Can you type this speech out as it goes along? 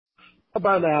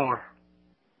About an hour.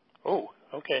 Oh,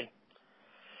 okay.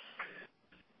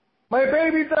 My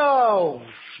baby dolls,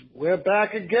 we're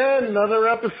back again, another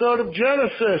episode of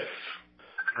Genesis.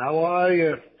 How are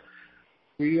you?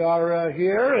 We are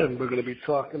here, and we're going to be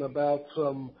talking about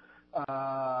some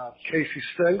Casey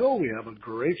Stengel. We have a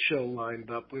great show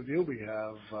lined up with you. We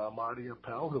have Marty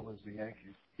Appel, who was the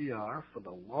Yankees PR for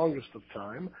the longest of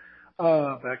time,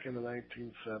 back in the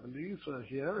 1970s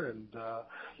here, and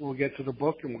we'll get to the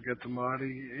book, and we'll get to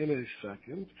Marty in a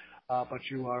second. But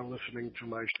you are listening to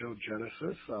my show,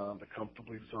 Genesis, on the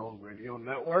Comfortably Zoned Radio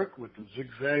Network with the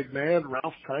Zigzag Man,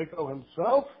 Ralph Tycho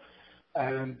himself.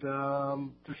 And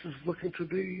this is looking to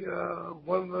be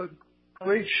one of the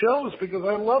great shows because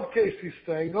I love Casey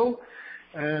Stengel.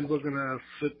 And we're going to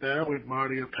sit down with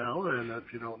Marty Appel. And if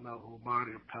you don't know who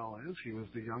Marty Appel is, he was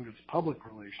the youngest public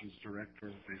relations director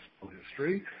in baseball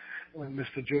history when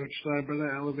Mr. George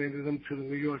Steinbrenner elevated him to the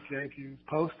New York Yankees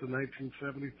Post in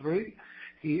 1973.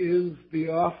 He is the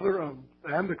author of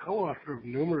and the co-author of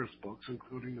numerous books,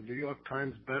 including the New York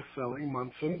Times best-selling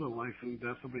Munson, The Life and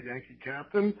Death of a Yankee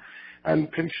Captain, and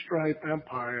Pinstripe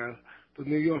Empire, the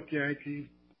New York Yankee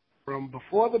from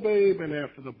before the babe and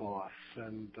after the boss.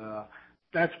 And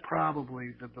that's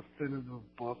probably the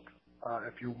definitive book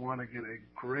if you want to get a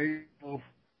great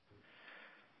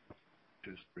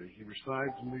history. He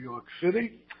resides in New York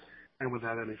City. And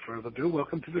without any further ado,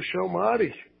 welcome to the show,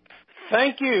 Marty.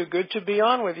 Thank you. Good to be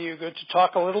on with you. Good to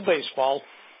talk a little baseball.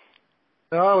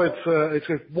 No, it's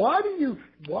why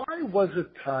was it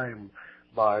time,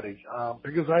 Marty?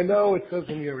 Because I know it says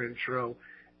in your intro,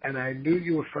 and I knew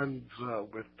you were friends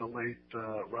with the late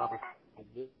Robert.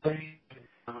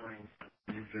 Time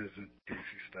you visit Casey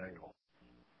Stengel.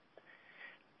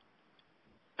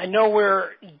 I know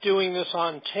we're doing this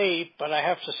on tape, but I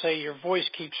have to say your voice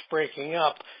keeps breaking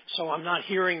up, so I'm not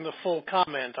hearing the full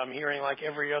comment. I'm hearing like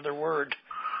every other word.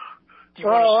 Do you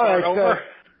want to start over?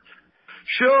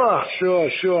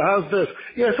 Sure. How's this?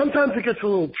 Yeah, sometimes it gets a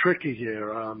little tricky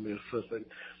here on this thing.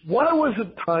 Why was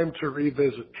it time to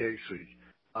revisit Casey,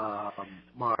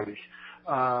 Marty?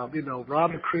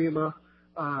 Robert Creamer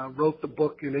wrote the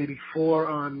book in '84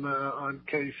 on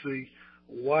Casey.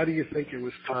 Why do you think it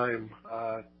was time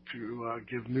to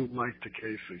give new life to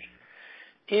Casey?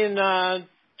 In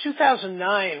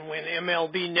 2009, when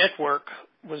MLB Network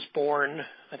was born,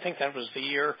 I think that was the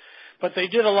year, but they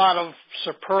did a lot of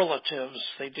superlatives.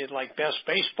 They did like best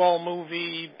baseball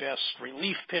movie, best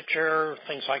relief pitcher,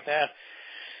 things like that.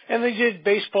 And they did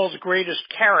baseball's greatest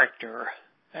character,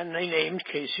 and they named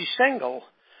Casey Stengel.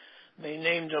 They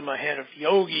named him ahead of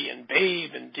Yogi and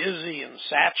Babe and Dizzy and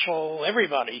Satchel,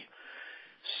 everybody.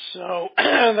 So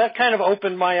that kind of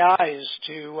opened my eyes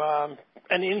to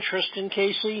an interest in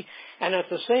Casey, and at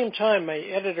the same time, my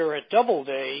editor at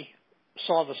Doubleday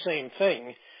saw the same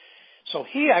thing. So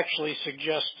he actually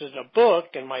suggested a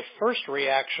book, and my first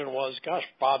reaction was, gosh,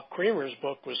 Bob Creamer's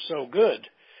book was so good.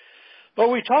 But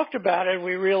we talked about it,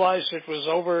 we realized it was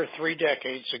over 3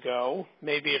 decades ago.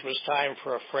 Maybe it was time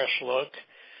for a fresh look.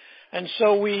 And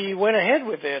so we went ahead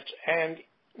with it, and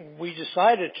we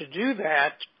decided to do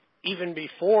that even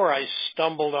before I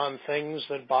stumbled on things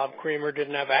that Bob Creamer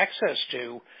didn't have access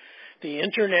to, the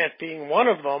Internet being one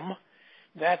of them.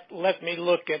 That let me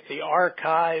look at the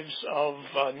archives of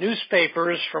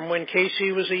newspapers from when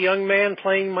Casey was a young man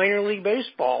playing minor league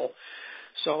baseball.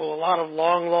 So a lot of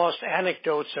long-lost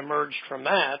anecdotes emerged from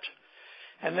that.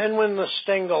 And then when the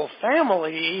Stengel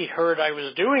family heard I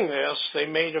was doing this, they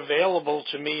made available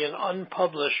to me an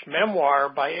unpublished memoir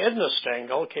by Edna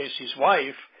Stengel, Casey's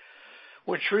wife,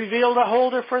 which revealed a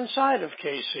whole different side of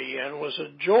Casey and was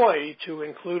a joy to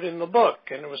include in the book.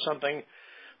 And it was something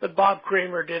that Bob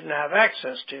Creamer didn't have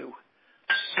access to.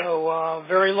 So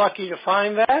very lucky to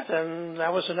find that, and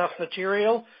that was enough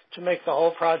material to make the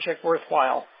whole project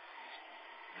worthwhile.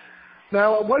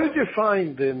 Now, what did you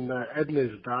find in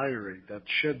Edna's diary that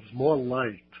sheds more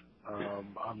light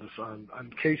on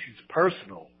Casey's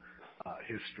personal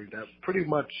history that pretty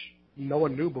much no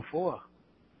one knew before?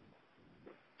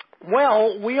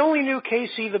 Well, we only knew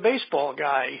Casey, the baseball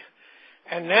guy,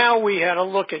 and now we had a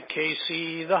look at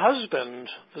Casey, the husband,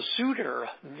 the suitor,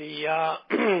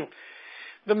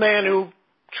 the man who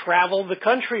traveled the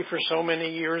country for so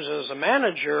many years as a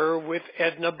manager with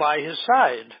Edna by his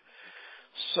side.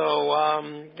 So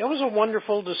that was a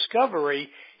wonderful discovery.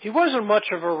 He wasn't much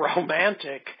of a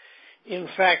romantic. In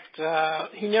fact,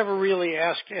 he never really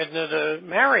asked Edna to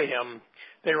marry him.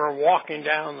 They were walking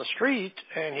down the street,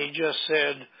 and he just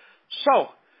said,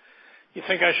 "So, you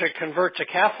think I should convert to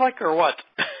Catholic or what?"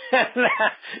 That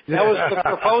was the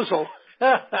proposal.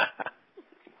 That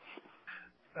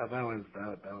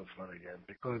was funny again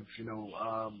because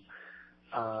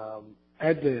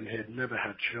Edna and had never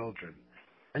had children.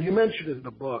 And you mentioned in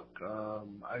the book,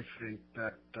 I think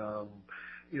that,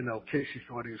 Casey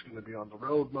thought he was going to be on the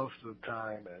road most of the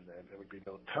time and there would be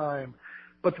no time.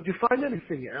 But did you find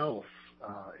anything else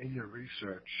in your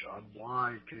research on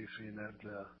why Casey and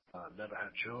Edna never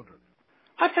had children?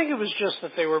 I think it was just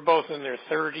that they were both in their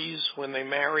 30s when they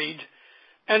married.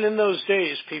 And in those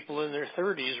days, people in their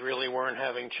 30s really weren't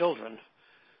having children.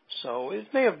 So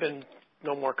it may have been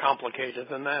no more complicated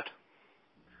than that.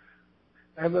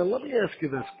 And then let me ask you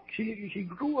this. He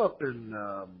grew up in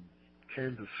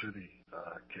Kansas City,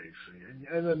 Casey.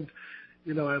 And then,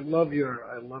 I love your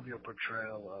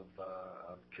portrayal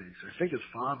of Casey. I think his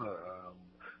father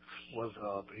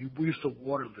he used to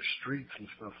water the streets and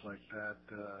stuff like that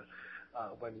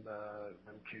when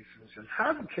Casey was young.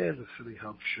 How did Kansas City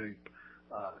help shape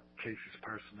Casey's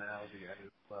personality and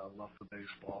his love for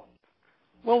baseball?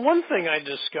 Well, one thing I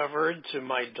discovered to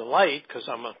my delight, because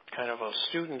I'm a kind of a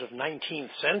student of 19th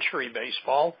century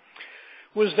baseball,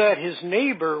 was that his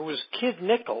neighbor was Kid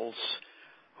Nichols,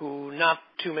 who not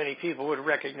too many people would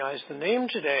recognize the name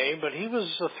today, but he was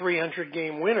a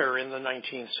 300-game winner in the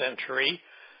 19th century.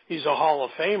 He's a Hall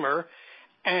of Famer,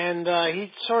 and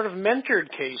he sort of mentored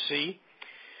Casey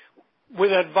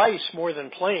with advice more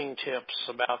than playing tips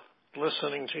about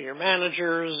listening to your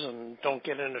managers and don't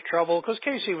get into trouble, because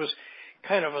Casey was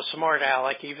kind of a smart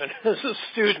aleck even as a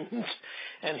student,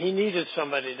 and he needed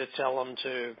somebody to tell him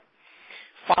to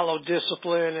follow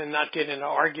discipline and not get into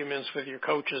arguments with your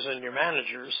coaches and your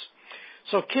managers.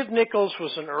 So Kid Nichols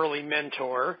was an early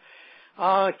mentor.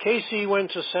 Casey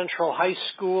went to Central High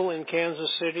School in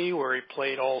Kansas City where he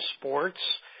played all sports,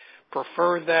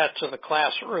 preferred that to the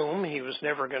classroom. He was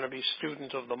never going to be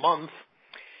student of the month,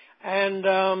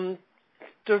 and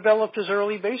developed his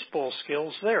early baseball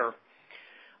skills there.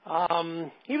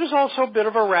 He was also a bit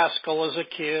of a rascal as a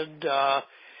kid.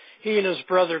 He and his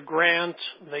brother Grant,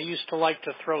 they used to like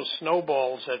to throw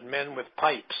snowballs at men with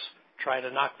pipes, try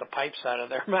to knock the pipes out of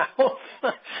their mouth.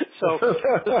 So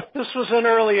this was an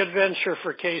early adventure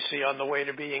for Casey on the way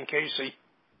to being Casey.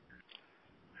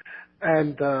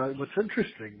 And what's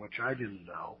interesting, which I didn't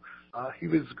know, he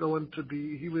was going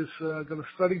to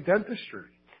study dentistry.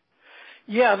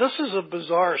 Yeah, this is a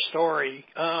bizarre story.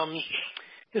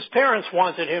 His parents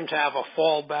wanted him to have a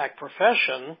fallback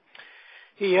profession.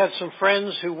 He had some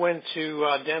friends who went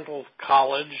to dental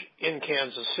college in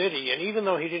Kansas City, and even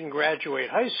though he didn't graduate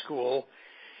high school,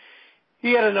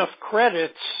 he had enough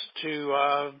credits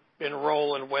to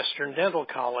enroll in Western Dental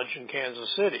College in Kansas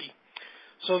City.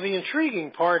 So the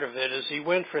intriguing part of it is he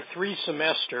went for 3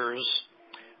 semesters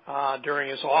during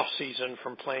his off-season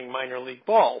from playing minor league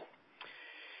ball.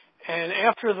 And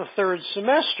after the 3rd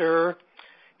semester,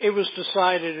 it was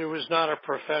decided it was not a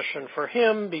profession for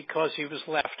him because he was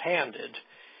left-handed,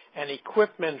 and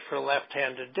equipment for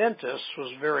left-handed dentists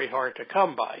was very hard to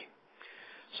come by.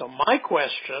 So my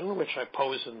question, which I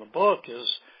pose in the book,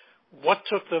 is what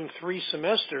took them 3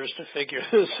 semesters to figure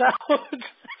this out?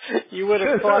 You would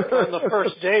have thought on the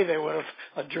first day they would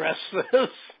have addressed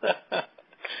this.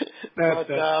 But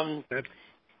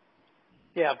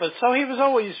so he was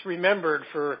always remembered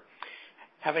for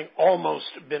having almost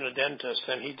been a dentist,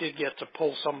 and he did get to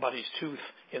pull somebody's tooth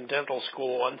in dental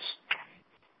school once.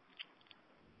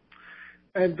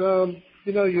 And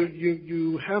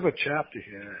you have a chapter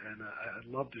here, and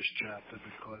I love this chapter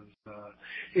because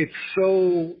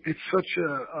it's such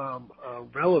a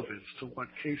relevance to what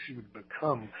Casey would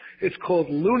become. It's called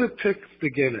Lunatic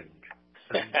Beginning.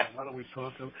 And why don't we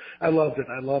talk about it? I loved it.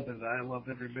 I loved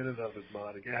every minute of it,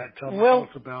 Marty. Tell us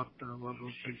about one of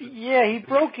those things. Yeah, he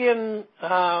broke in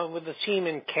with the team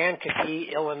in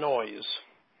Kankakee, Illinois.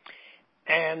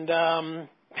 And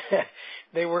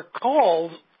they were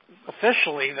called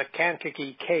officially the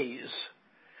Kankakee K's.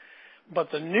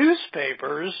 But the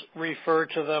newspapers refer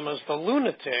to them as the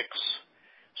Lunatics,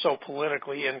 so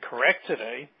politically incorrect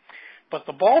today. But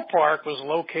the ballpark was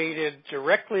located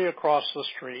directly across the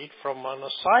street from an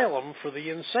asylum for the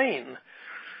insane.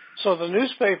 So the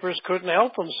newspapers couldn't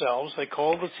help themselves. They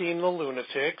called the team the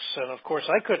Lunatics, and of course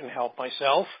I couldn't help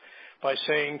myself by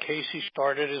saying Casey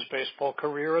started his baseball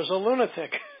career as a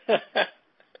lunatic.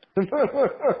 And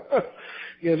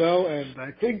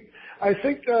I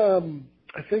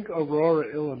think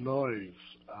Aurora, Illinois,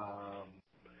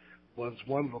 was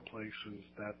one of the places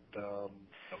that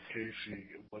Casey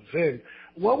was in.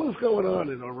 What was going on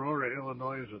in Aurora,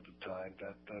 Illinois at the time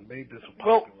that made this a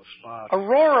popular spot?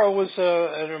 Aurora was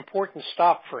an important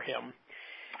stop for him.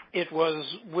 It was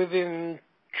within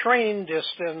train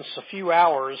distance, a few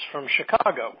hours from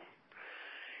Chicago.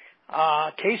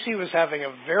 Casey was having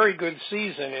a very good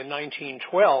season in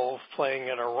 1912 playing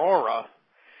at Aurora,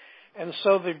 And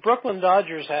so the Brooklyn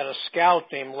Dodgers had a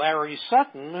scout named Larry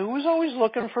Sutton who was always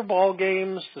looking for ball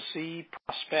games to see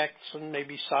prospects and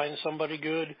maybe sign somebody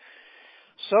good.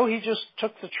 So he just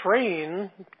took the train,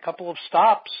 a couple of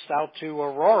stops out to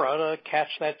Aurora to catch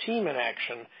that team in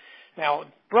action. Now,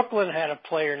 Brooklyn had a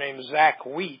player named Zach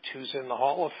Wheat who's in the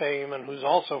Hall of Fame and who's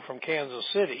also from Kansas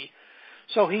City.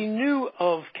 So he knew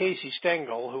of Casey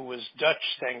Stengel, who was Dutch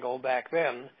Stengel back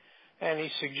then, and he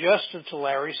suggested to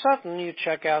Larry Sutton, you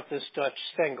check out this Dutch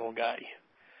Stengel guy.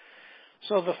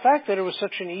 So the fact that it was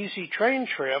such an easy train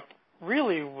trip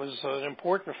really was an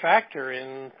important factor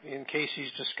in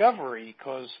Casey's discovery,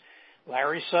 because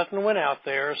Larry Sutton went out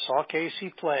there, saw Casey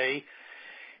play,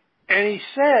 and he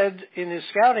said in his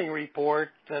scouting report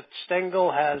that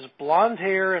Stengel has blonde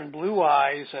hair and blue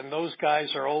eyes, and those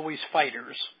guys are always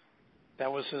fighters.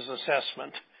 That was his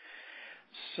assessment.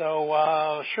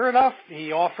 So sure enough,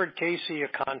 he offered Casey a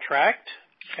contract,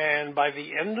 and by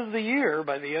the end of the year,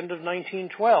 by the end of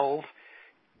 1912,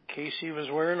 Casey was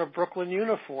wearing a Brooklyn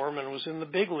uniform and was in the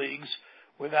big leagues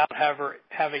without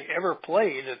having ever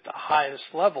played at the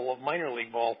highest level of minor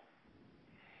league ball.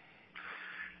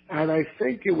 And I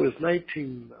think it was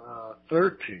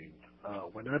 1913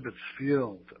 when Ebbets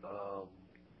Field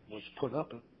was put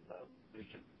up.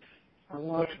 I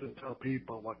want you to tell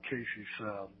people what Casey's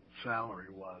salary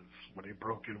was when he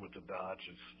broke in with the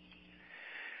Dodgers.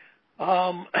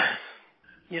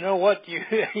 You know what?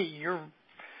 You're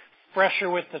fresher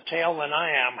with the tale than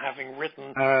I am, having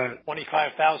written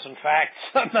 25,000 facts.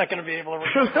 I'm not going to be able to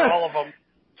remember all of them.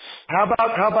 How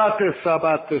about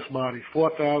this, Marty?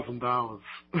 $4,000.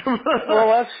 Well,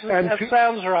 that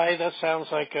sounds right. That sounds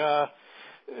like a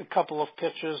couple of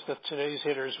pitches that today's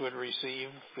hitters would receive.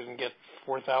 We can get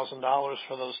 $4,000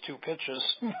 for those two pitches.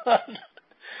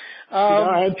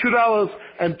 And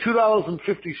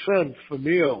 $2.50 for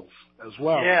meals as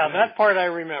well. Yeah, that part I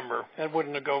remember. That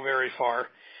wouldn't go very far.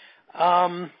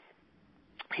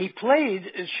 He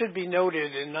played, it should be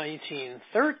noted, in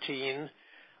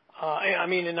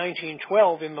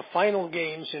 1912 in the final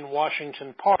games in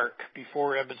Washington Park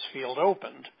before Ebbets Field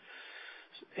opened.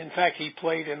 In fact, he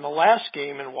played in the last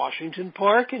game in Washington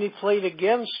Park, and he played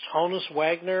against Honus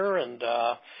Wagner and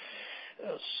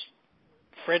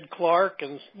Fred Clark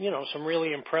and, some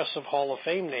really impressive Hall of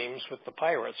Fame names with the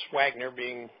Pirates, Wagner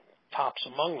being tops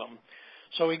among them.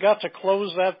 So he got to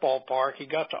close that ballpark, he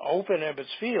got to open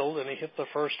Ebbets Field, and he hit the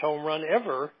first home run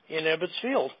ever in Ebbets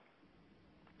Field.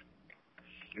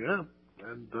 Yeah,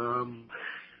 and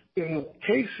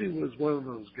Casey was one of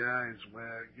those guys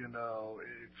where,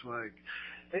 it's like,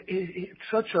 it's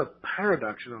such a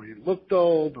paradox, he looked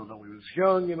old, although he was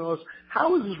young, How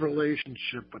was his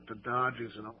relationship with the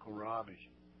Dodgers and Uncle Robbie?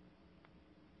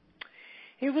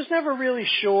 He was never really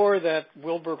sure that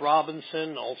Wilbur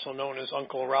Robinson, also known as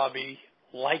Uncle Robbie,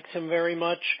 liked him very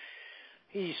much.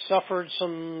 He suffered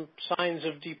some signs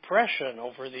of depression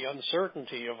over the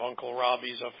uncertainty of Uncle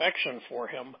Robbie's affection for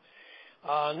him.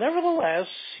 Nevertheless,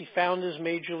 he found his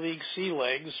major league sea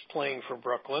legs playing for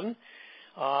Brooklyn.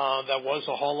 That was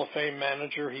a Hall of Fame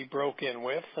manager he broke in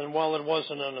with, and while it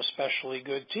wasn't an especially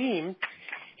good team,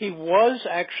 he was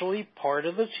actually part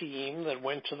of the team that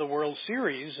went to the World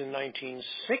Series in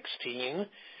 1916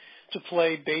 to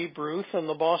play Babe Ruth and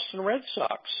the Boston Red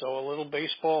Sox. So a little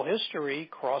baseball history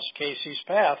crossed Casey's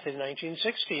path in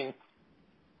 1916.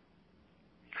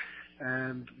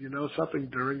 And something,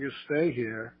 during his stay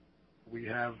here, we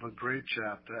have a great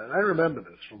chapter, and I remember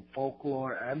this from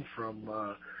folklore and from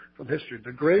history,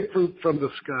 the grapefruit from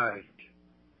the sky.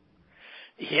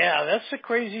 Yeah, that's a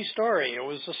crazy story. It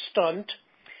was a stunt.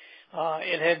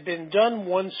 It had been done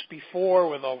once before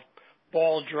with a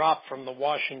ball dropped from the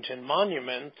Washington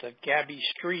Monument that Gabby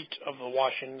Street of the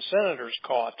Washington Senators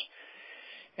caught.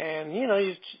 And,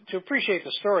 to appreciate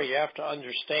the story, you have to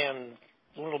understand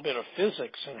a little bit of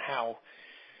physics and how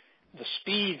the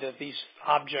speed that these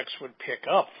objects would pick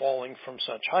up falling from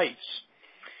such heights.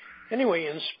 Anyway,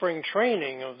 in spring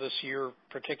training of this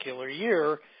particular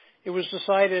year, it was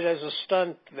decided as a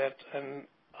stunt that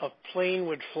a plane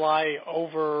would fly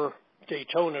over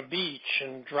Daytona Beach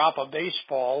and drop a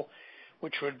baseball,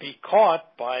 which would be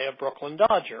caught by a Brooklyn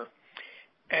Dodger.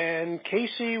 And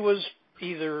Casey was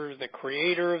either the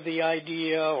creator of the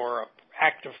idea or an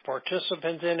active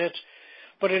participant in it.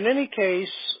 But in any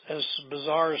case, as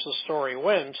bizarre as the story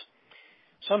went,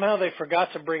 somehow they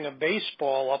forgot to bring a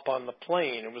baseball up on the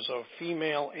plane. It was a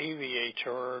female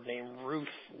aviator named Ruth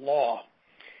Law.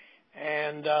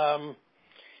 And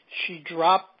she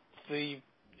dropped the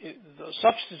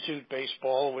substitute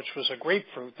baseball, which was a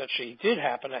grapefruit that she did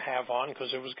happen to have on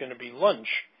because it was going to be lunch.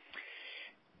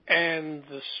 And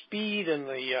the speed and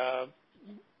the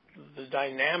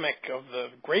dynamic of the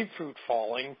grapefruit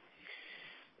falling,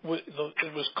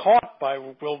 it was caught by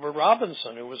Wilbur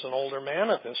Robinson, who was an older man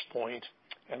at this point,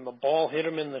 and the ball hit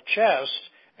him in the chest,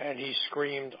 and he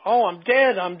screamed, "Oh, I'm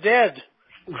dead, I'm dead,"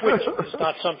 which is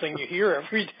not something you hear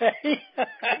every day.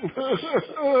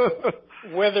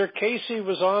 Whether Casey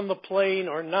was on the plane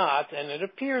or not, and it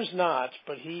appears not,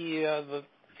 but the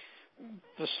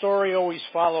story always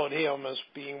followed him as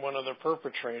being one of the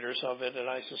perpetrators of it, and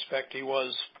I suspect he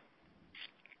was.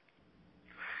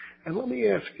 And let me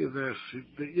ask you this: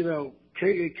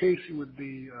 Casey would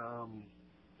be,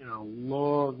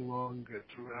 long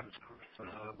throughout his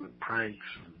career with pranks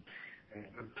and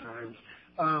good times.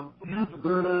 The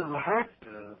bird out of the hat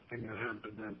thing that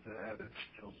happened at its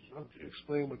still. Why don't you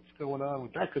explain what's going on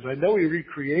with that? Because I know he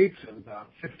recreates it about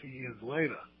 50 years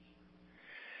later.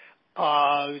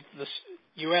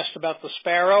 You asked about the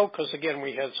Sparrow, because again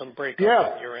we had some breakup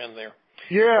on your end there.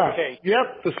 Yeah. Okay.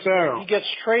 Yep, the Sparrow. He gets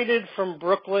traded from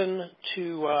Brooklyn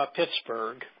to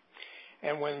Pittsburgh,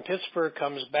 and when Pittsburgh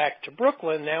comes back to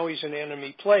Brooklyn, now he's an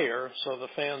enemy player, so the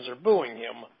fans are booing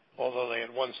him, although they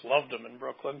had once loved him in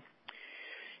Brooklyn.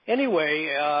 Anyway,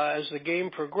 as the game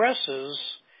progresses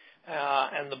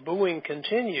and the booing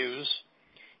continues,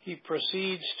 he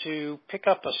proceeds to pick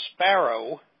up a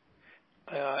sparrow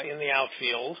in the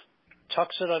outfield,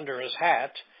 tucks it under his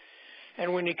hat,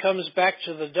 and when he comes back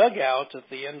to the dugout at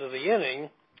the end of the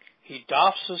inning, he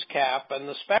doffs his cap and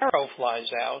the sparrow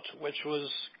flies out, which was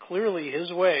clearly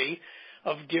his way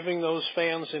of giving those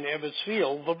fans in Ebbets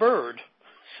Field the bird.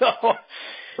 So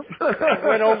it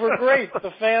went over great.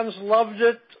 The fans loved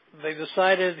it. They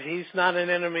decided he's not an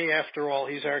enemy after all.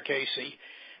 He's our Casey.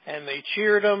 And they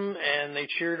cheered him, and they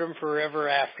cheered him forever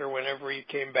after whenever he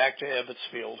came back to Ebbets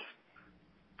Field.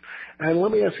 And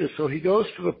let me ask you, so he goes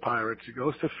to the Pirates, he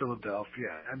goes to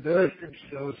Philadelphia, and then I think he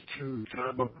goes to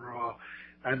John McGraw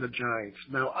and the Giants.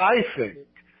 Now, I think,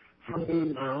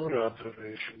 from my own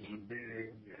observations and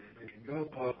being go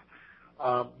up,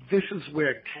 this is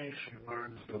where Casey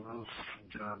learns the most from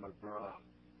John McGraw.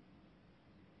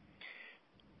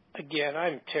 Again,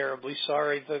 I'm terribly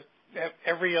sorry that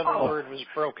every other word was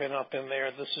broken up in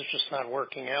there. This is just not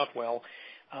working out well.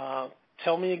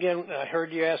 Tell me again, I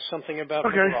heard you ask something about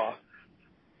McGraw.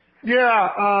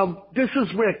 Yeah, this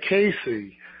is where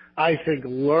Casey, I think,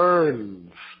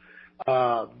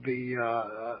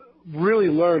 really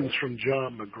learns from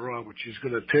John McGraw, which he's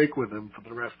going to take with him for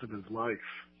the rest of his life.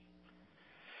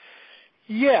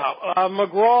 Yeah,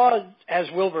 McGraw,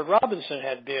 as Wilbur Robinson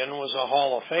had been, was a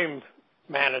Hall of Fame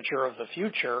manager of the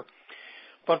future,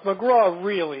 but McGraw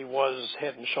really was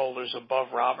head and shoulders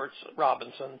above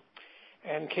Robinson.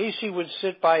 And Casey would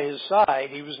sit by his side.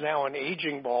 He was now an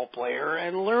aging ball player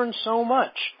and learned so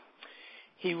much.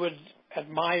 He would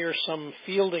admire some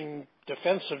fielding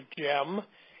defensive gem,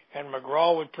 and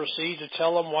McGraw would proceed to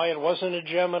tell him why it wasn't a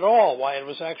gem at all, why it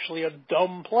was actually a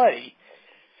dumb play.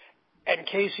 And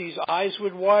Casey's eyes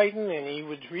would widen, and he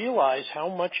would realize how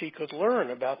much he could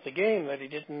learn about the game that he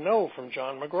didn't know from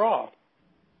John McGraw.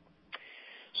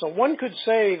 So one could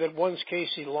say that once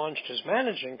Casey launched his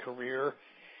managing career,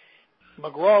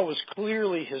 McGraw was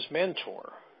clearly his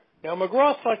mentor. Now,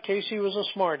 McGraw thought Casey was a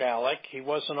smart aleck. He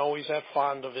wasn't always that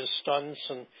fond of his stunts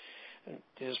and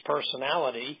his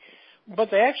personality, but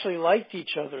they actually liked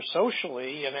each other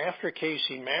socially, and after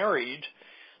Casey married,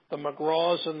 the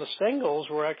McGraws and the Stengels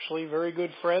were actually very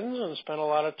good friends and spent a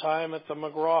lot of time at the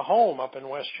McGraw home up in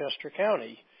Westchester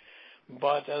County.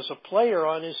 But as a player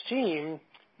on his team,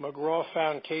 McGraw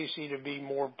found Casey to be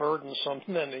more burdensome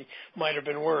than he might have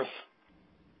been worth.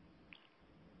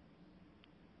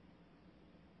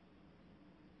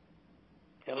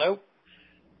 Hello?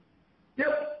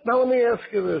 Yep. Now let me ask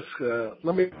you this.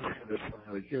 I'm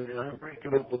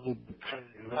breaking up a little bit.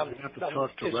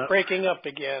 It's breaking up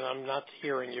again. I'm not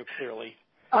hearing you clearly.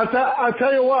 I'll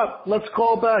tell you what. Let's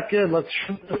call back in. Let's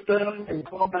shoot this down and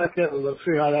call back in, and let's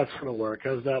see how that's going to work.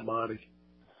 How's that, Marty?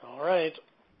 All right.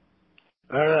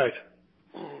 All right.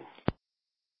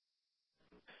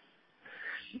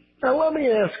 Now let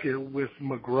me ask you with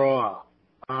McGraw.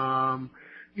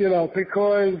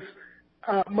 Because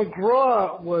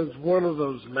McGraw was one of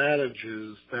those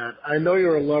managers that I know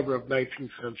you're a lover of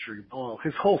 19th century ball.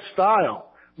 His whole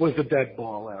style was the dead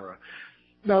ball era.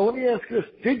 Now, let me ask you this.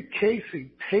 Did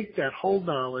Casey take that whole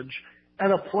knowledge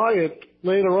and apply it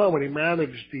later on when he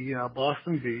managed the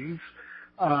Boston Bees,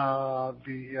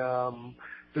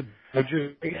 the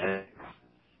Dodgers?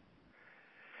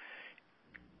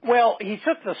 Well, he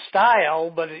took the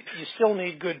style, but you still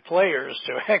need good players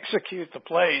to execute the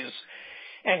plays.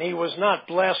 And he was not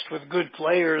blessed with good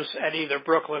players at either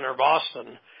Brooklyn or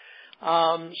Boston.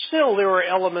 Still, there were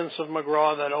elements of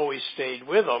McGraw that always stayed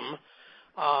with him,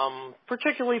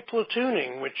 particularly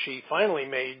platooning, which he finally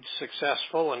made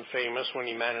successful and famous when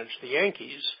he managed the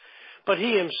Yankees. But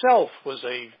he himself was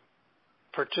a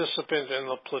participant in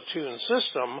the platoon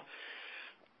system.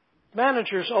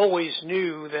 Managers always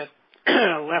knew that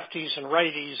lefties and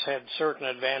righties had certain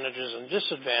advantages and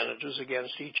disadvantages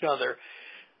against each other.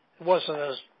 It wasn't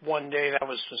as one day that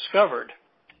was discovered.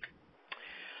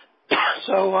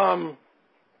 So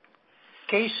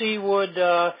Casey would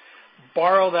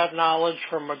borrow that knowledge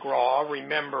from McGraw,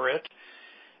 remember it,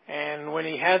 and when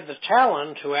he had the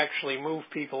talent to actually move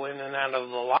people in and out of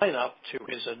the lineup to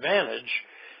his advantage,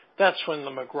 that's when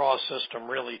the McGraw system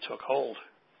really took hold.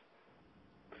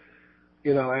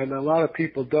 You know, and a lot of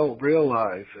people don't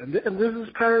realize, and this is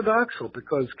paradoxical,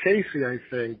 because Casey, I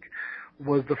think,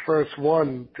 was the first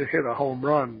one to hit a home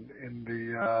run in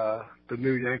the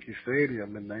new Yankee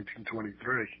Stadium in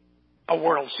 1923. A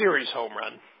World Series home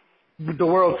run. The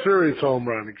World Series home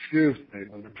run, excuse me,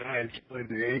 when the Giants played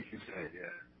the Yankees that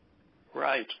year.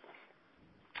 Right.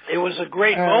 It was a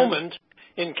great moment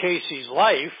in Casey's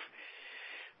life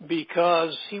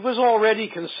because he was already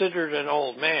considered an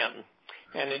old man,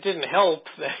 and it didn't help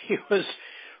that he was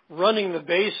running the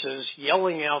bases,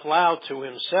 yelling out loud to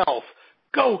himself,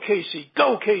 "Go, Casey!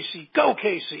 Go, Casey! Go,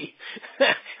 Casey!"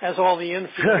 as all the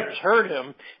infielders heard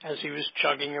him as he was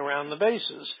chugging around the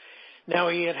bases. Now,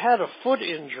 he had had a foot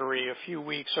injury a few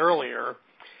weeks earlier,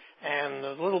 and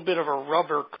a little bit of a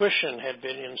rubber cushion had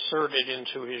been inserted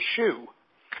into his shoe.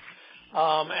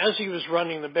 As he was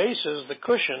running the bases, the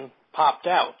cushion popped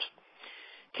out.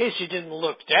 Casey didn't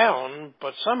look down,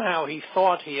 but somehow he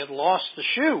thought he had lost the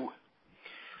shoe.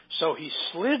 So he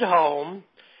slid home,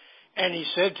 and he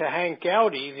said to Hank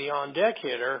Gowdy, the on-deck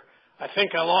hitter, "I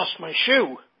think I lost my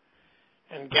shoe."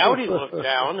 And Gowdy looked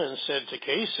down and said to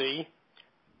Casey,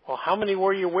 "Well, how many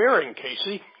were you wearing,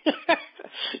 Casey?"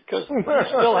 Because he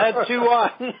still had two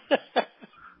on.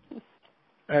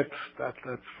 That's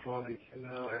funny, you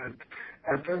know.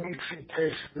 And then we see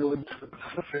Casey go into the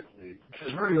Pacific League, which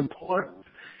is very important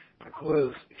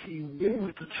because he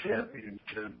wins the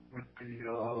championship with the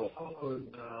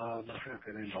Oakland,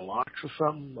 the Locks or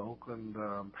something, Oakland,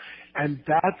 and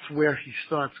that's where he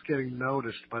starts getting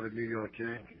noticed by the New York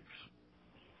Yankees.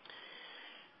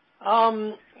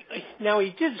 Now,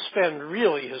 he did spend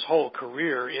really his whole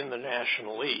career in the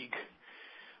National League.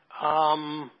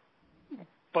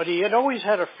 But he had always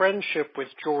had a friendship with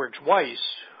George Weiss,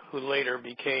 who later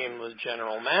became the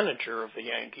general manager of the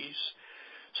Yankees.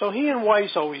 So he and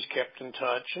Weiss always kept in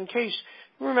touch. In case,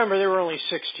 remember, there were only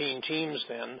 16 teams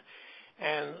then.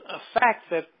 And a fact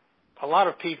that a lot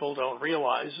of people don't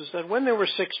realize is that when there were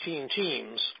 16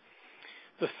 teams,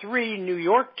 the three New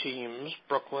York teams,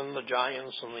 Brooklyn, the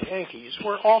Giants, and the Yankees,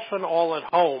 were often all at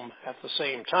home at the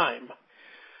same time.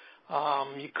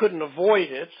 You couldn't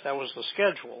avoid it. That was the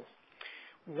schedule.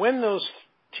 When those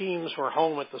teams were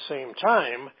home at the same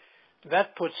time,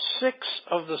 that put 6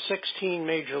 of the 16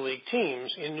 major league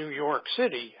teams in New York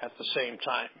City at the same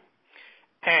time.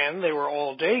 And they were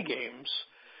all-day games,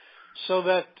 so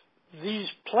that these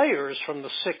players from the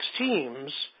 6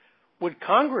 teams would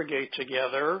congregate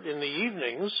together in the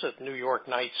evenings at New York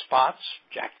night spots,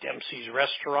 Jack Dempsey's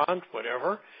restaurant,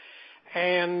 whatever,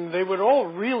 and they would all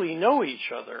really know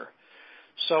each other.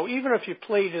 So even if you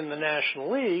played in the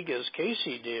National League, as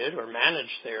Casey did, or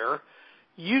managed there,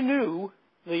 you knew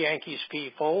the Yankees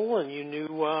people and you knew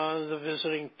the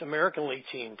visiting American League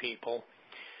team people.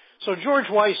 So George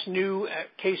Weiss knew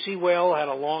Casey well, had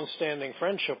a long-standing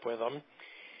friendship with him.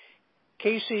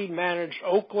 Casey managed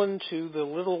Oakland to the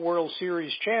Little World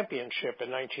Series championship in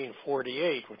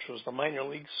 1948, which was the minor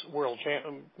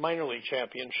league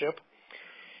championship.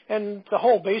 And the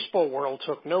whole baseball world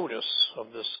took notice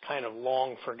of this kind of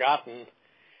long-forgotten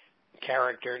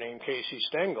character named Casey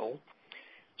Stengel.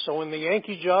 So when the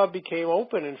Yankee job became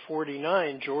open in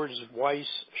 49, George Weiss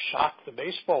shocked the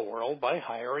baseball world by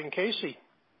hiring Casey.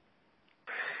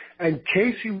 And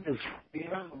Casey was, he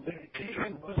wasn't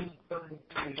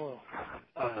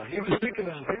he was thinking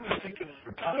of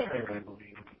retiring, I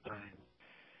believe, at the time.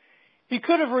 He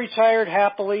could have retired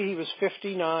happily. He was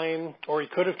 59, or he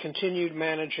could have continued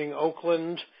managing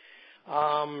Oakland.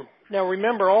 Now,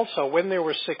 remember also, when there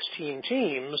were 16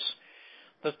 teams,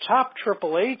 the top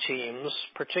AAA teams,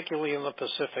 particularly in the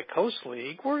Pacific Coast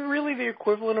League, were really the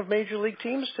equivalent of major league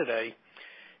teams today.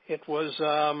 It was,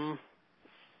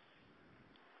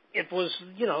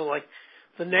 like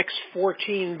the next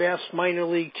 14 best minor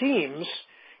league teams,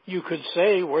 you could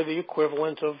say, were the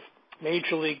equivalent of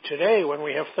Major League today when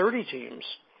we have 30 teams.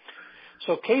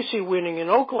 So Casey winning in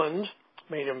Oakland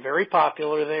made him very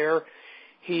popular there.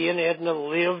 He and Edna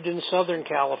lived in Southern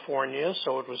California,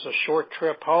 so it was a short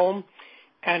trip home,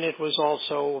 and it was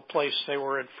also a place they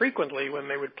were at frequently when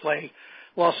they would play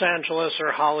Los Angeles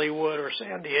or Hollywood or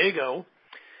San Diego.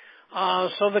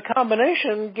 So the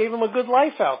combination gave him a good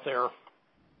life out there.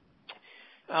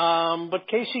 But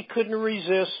Casey couldn't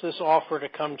resist this offer to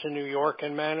come to New York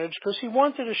and manage because he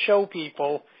wanted to show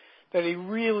people that he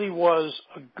really was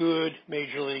a good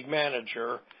Major League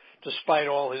manager, despite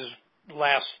all his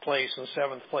last place and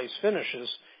seventh place finishes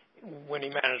when he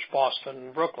managed Boston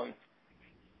and Brooklyn.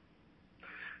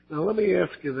 Now let me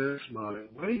ask you this, Marty.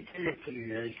 When he came to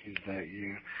the Yankees that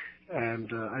year,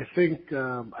 and I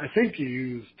think you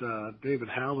used David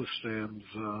Halberstam's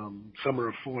Summer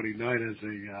of '49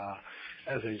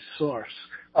 as a source.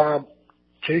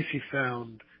 Casey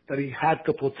found that he had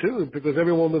to platoon because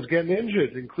everyone was getting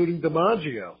injured, including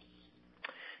DiMaggio.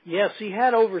 Yes, he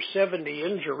had over 70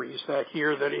 injuries that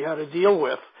year that he had to deal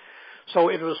with. So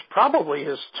it was probably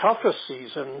his toughest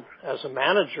season as a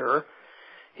manager.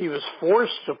 He was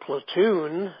forced to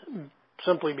platoon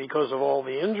simply because of all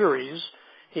the injuries.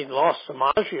 He'd lost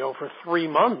DiMaggio for 3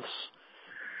 months.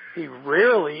 He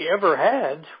rarely ever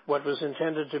had what was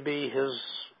intended to be his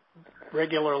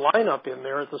regular lineup in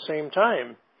there at the same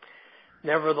time.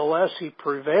 Nevertheless, he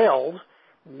prevailed,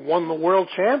 won the World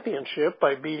Championship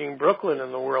by beating Brooklyn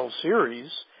in the World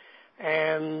Series,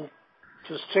 and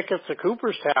his ticket to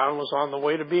Cooperstown was on the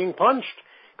way to being punched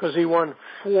because he won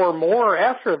 4 more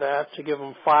after that to give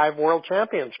him 5 World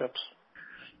Championships.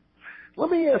 Let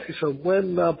me ask you, so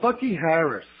when Bucky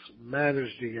Harris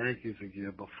managed the Yankees a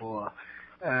year before,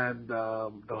 and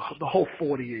the whole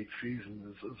 48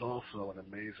 season is also an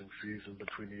amazing season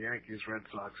between the Yankees, Red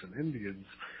Sox, and Indians,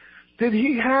 did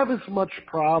he have as much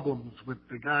problems with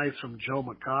the guys from Joe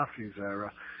McCarthy's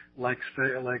era like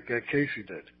Casey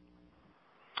did?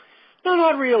 No,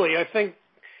 not really. I think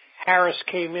Harris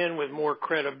came in with more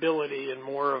credibility and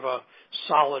more of a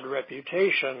solid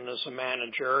reputation as a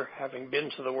manager, having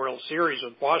been to the World Series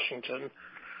with Washington.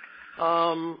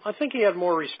 I think he had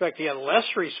more respect. He had less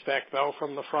respect, though,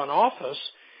 from the front office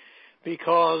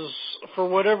because, for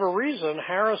whatever reason,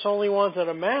 Harris only wanted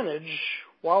to manage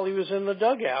while he was in the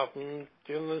dugout and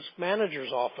in this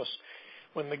manager's office.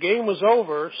 When the game was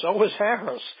over, so was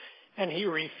Harris, and he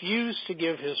refused to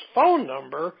give his phone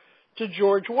number to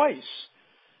George Weiss.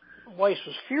 Weiss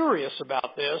was furious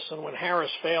about this, and when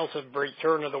Harris failed to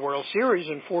return to the World Series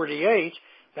in '48,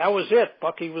 that was it.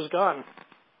 Bucky was gone.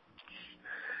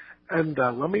 And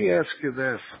let me ask you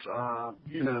this. I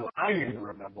even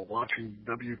remember watching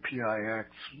WPIX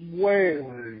way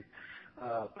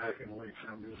back in the late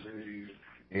 70s.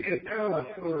 You could tell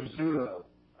that Phil Rizzuto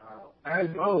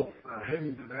and both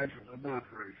him and Andrews are not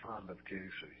very fond of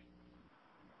Casey.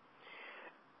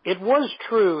 It was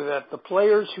true that the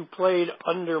players who played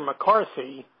under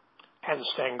McCarthy and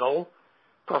Stengel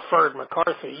preferred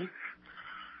McCarthy,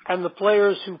 and the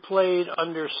players who played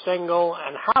under Stengel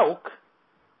and Houck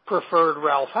preferred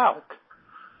Ralph Houck.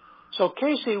 So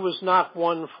Casey was not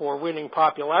one for winning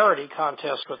popularity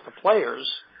contests with the players.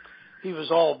 He was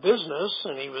all business,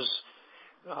 and he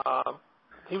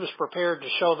was prepared to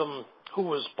show them who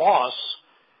was boss.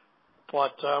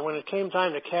 But when it came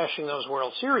time to cashing those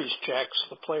World Series checks,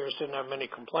 the players didn't have many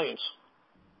complaints.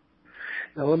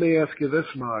 Now let me ask you this,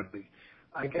 Marty.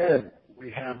 Again,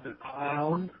 we have the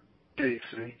clown,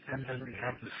 Casey, and then we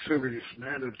have the serious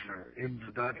manager in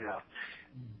the dugout.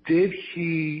 Did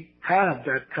he have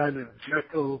that kind of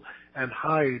Jekyll and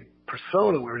Hyde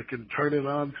persona where he can turn it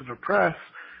on to the press,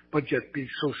 but yet be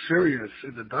so serious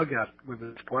in the dugout with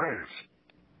his players?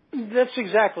 That's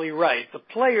exactly right. The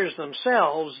players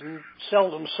themselves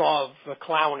seldom saw the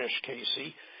clownish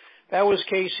Casey. That was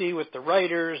Casey with the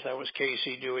writers. That was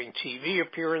Casey doing TV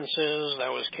appearances.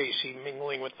 That was Casey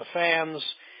mingling with the fans.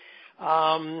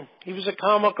 He was a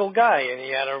comical guy, and he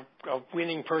had a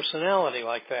winning personality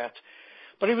like that.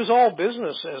 But he was all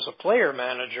business as a player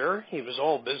manager. He was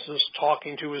all business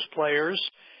talking to his players.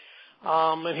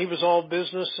 And he was all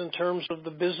business in terms of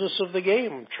the business of the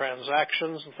game,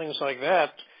 transactions and things like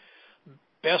that.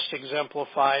 Best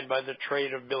exemplified by the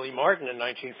trade of Billy Martin in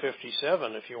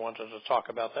 1957, if you wanted to talk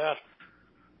about that.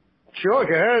 Sure,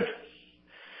 go ahead.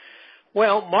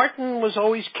 Well, Martin was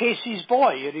always Casey's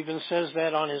boy. It even says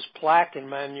that on his plaque in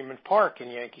Monument Park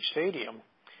in Yankee Stadium.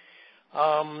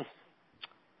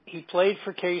 He played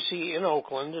for Casey in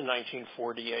Oakland in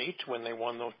 1948 when they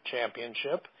won the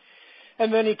championship.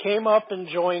 And then he came up and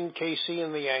joined Casey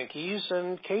in the Yankees,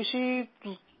 and Casey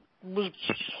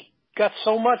got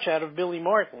so much out of Billy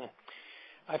Martin.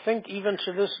 I think even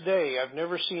to this day, I've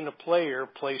never seen a player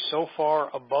play so far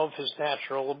above his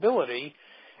natural ability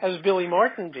as Billy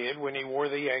Martin did when he wore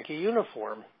the Yankee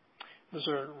uniform. It was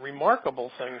a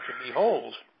remarkable thing to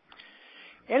behold.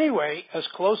 Anyway, as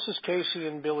close as Casey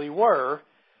and Billy were,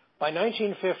 by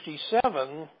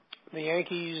 1957, the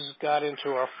Yankees got into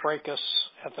a fracas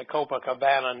at the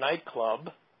Copacabana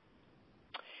nightclub,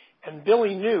 and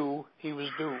Billy knew he was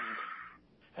doomed.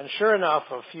 And sure enough,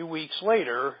 a few weeks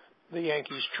later, the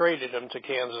Yankees traded him to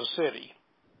Kansas City.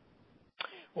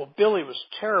 Well, Billy was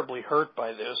terribly hurt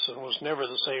by this and was never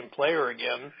the same player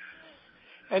again,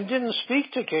 and didn't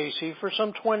speak to Casey for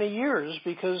some 20 years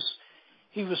because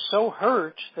he was so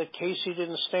hurt that Casey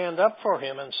didn't stand up for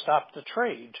him and stop the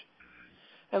trade.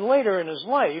 And later in his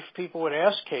life, people would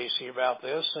ask Casey about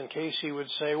this, and Casey would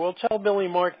say, well, tell Billy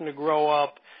Martin to grow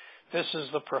up. This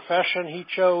is the profession he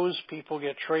chose. People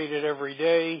get traded every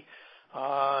day.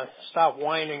 Stop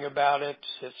whining about it.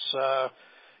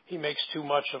 He makes too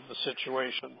much of the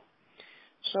situation.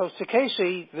 So to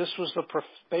Casey,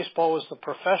 baseball was the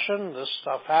profession. This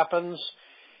stuff happens,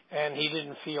 and he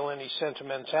didn't feel any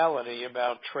sentimentality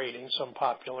about trading some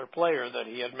popular player that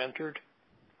he had mentored.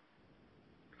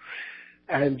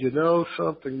 And you know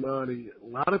something, Marty? A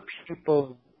lot of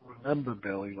people remember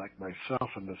Billy, like myself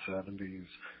in the 70s,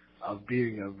 of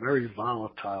being a very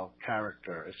volatile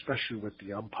character, especially with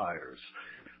the umpires.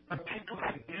 But people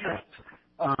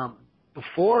forget,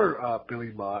 before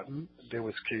Billy Martin, there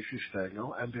was Casey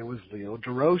Stengel and there was Leo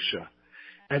DeRocha.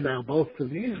 And now both of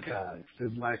these guys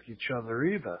didn't like each other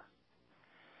either.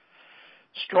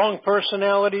 Strong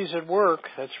personalities at work,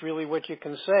 that's really what you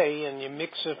can say, and you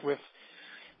mix it with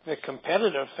the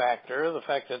competitive factor, the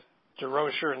fact that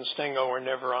DeRocha and Stengel were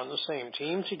never on the same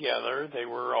team together. They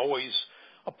were always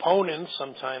opponents,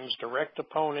 sometimes direct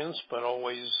opponents, but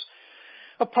always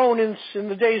opponents. In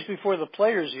the days before the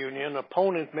Players Union,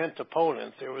 opponent meant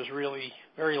opponent. There was really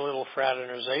very little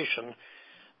fraternization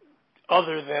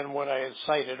other than what I had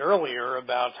cited earlier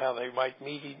about how they might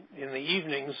meet in the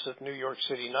evenings at New York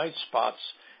City night spots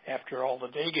after all the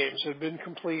day games had been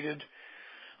completed.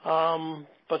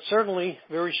 But certainly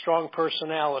very strong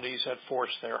personalities at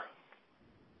force there.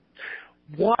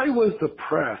 Why was the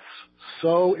press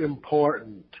so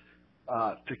important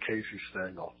to Casey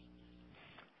Stengel?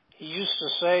 He used to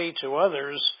say to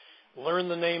others, learn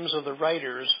the names of the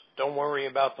writers, don't worry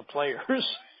about the players.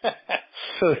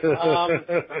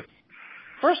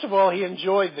 First of all, he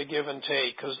enjoyed the give and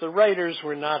take because the writers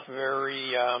were not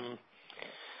very,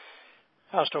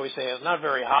 how shall we say it, not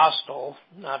very hostile,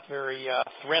 not very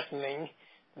threatening.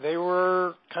 They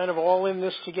were kind of all in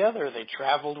this together. They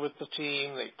traveled with the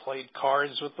team. They played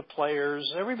cards with the players.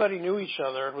 Everybody knew each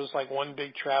other. It was like one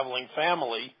big traveling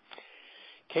family.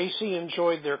 Casey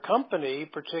enjoyed their company,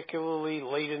 particularly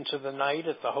late into the night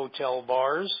at the hotel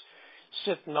bars,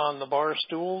 sitting on the bar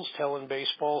stools, telling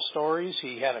baseball stories.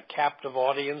 He had a captive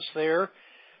audience there.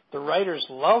 The writers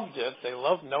loved it. They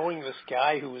loved knowing this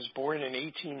guy who was born in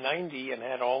 1890 and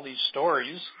had all these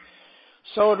stories.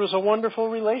 So it was a wonderful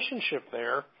relationship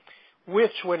there,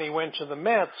 which when he went to the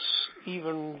Mets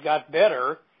even got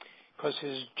better because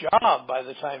his job by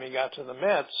the time he got to the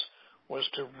Mets was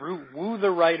to woo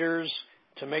the writers,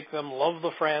 to make them love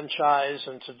the franchise,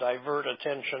 and to divert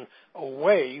attention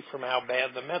away from how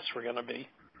bad the Mets were going to be.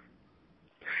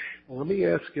 Well, let me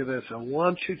ask you this. I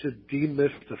want you to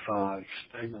demystify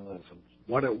Stengelism,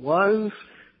 what it was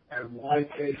and why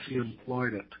Casey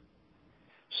employed it.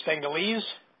 Stengelese?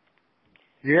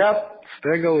 Yep,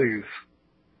 Stengelese.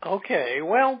 Okay,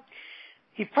 well,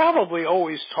 he probably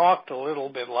always talked a little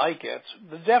bit like it.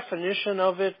 The definition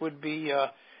of it would be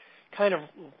a kind of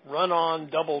run-on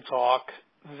double talk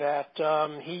that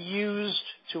he used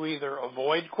to either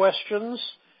avoid questions,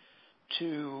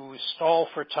 to stall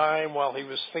for time while he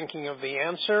was thinking of the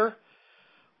answer,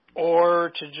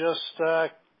 or to just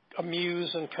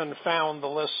amuse and confound the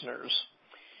listeners.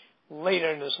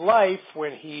 Later in his life,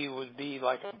 when he would be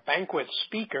like a banquet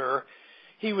speaker,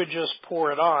 he would just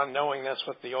pour it on, knowing that's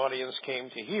what the audience came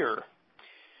to hear.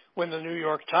 When the New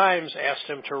York Times asked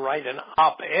him to write an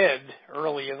op-ed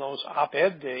early in those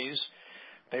op-ed days,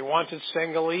 they wanted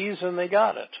Stengelese, and they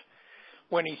got it.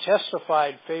 When he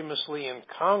testified famously in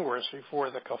Congress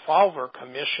before the Kefauver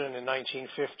Commission in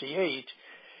 1958,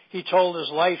 he told his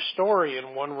life story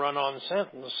in one run-on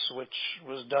sentence, which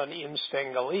was done in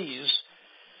Stengelese,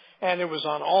 and it was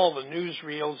on all the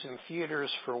newsreels in theaters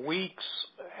for weeks,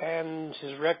 and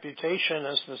his reputation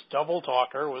as this double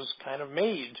talker was kind of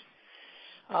made.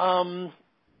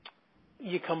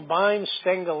 You combine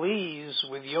Stengelese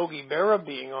with Yogi Berra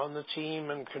being on the team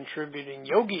and contributing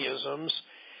Yogiisms,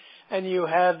 and you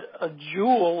had a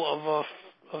jewel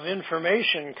of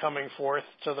information coming forth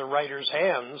to the writer's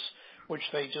hands which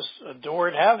they just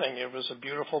adored having. It was a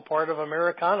beautiful part of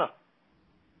Americana.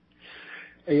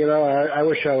 You know, I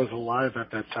wish I was alive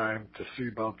at that time to see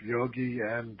both Yogi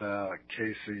and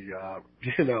Casey,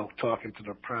 talking to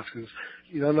the press, because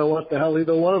you don't know what the hell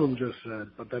either one of them just said.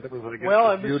 But then it was like,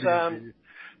 well, it was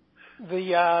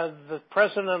the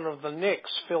president of the Knicks,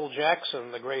 Phil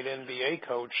Jackson, the great NBA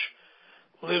coach,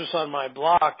 lives on my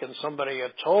block, and somebody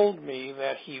had told me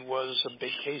that he was a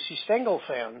big Casey Stengel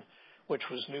fan, which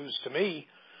was news to me.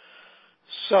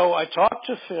 So I talked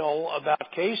to Phil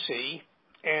about Casey.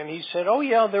 And he said, oh,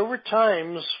 yeah, there were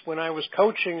times when I was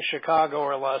coaching Chicago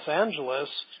or Los Angeles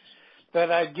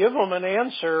that I'd give them an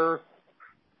answer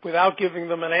without giving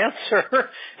them an answer.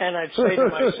 And I'd say to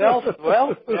myself,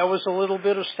 well, that was a little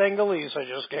bit of Stengelese I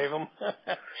just gave them.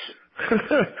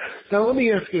 Now, let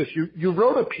me ask you this. You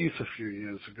wrote a piece a few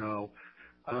years ago.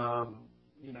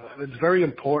 It's very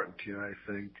important to you, I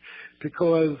think,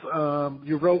 because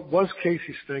you wrote, Was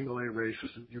Casey Stengel a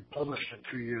Racist? And you published it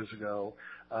 2 years ago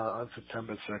on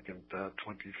September 2nd,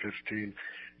 2015.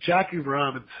 Jackie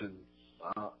Robinson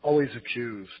always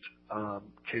accused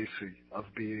Casey of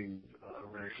being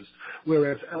racist,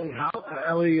 whereas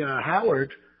Ellie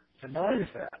Howard denies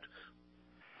that.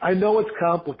 I know it's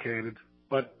complicated,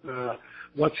 but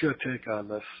what's your take on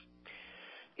this?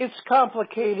 It's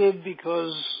complicated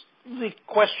because the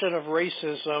question of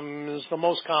racism is the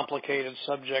most complicated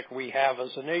subject we have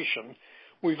as a nation.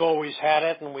 We've always had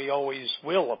it, and we always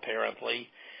will, apparently.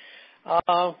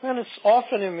 And it's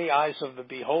often in the eyes of the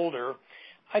beholder.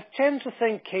 I tend to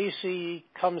think Casey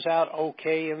comes out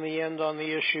okay in the end on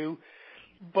the issue,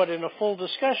 but in a full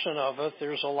discussion of it,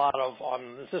 there's a lot of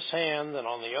on this hand and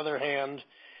on the other hand.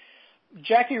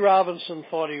 Jackie Robinson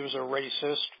thought he was a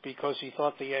racist because he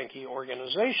thought the Yankee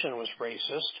organization was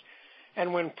racist.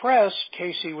 And when pressed,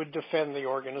 Casey would defend the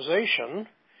organization,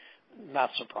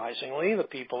 not surprisingly, the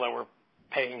people that were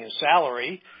paying his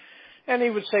salary. And he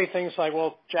would say things like,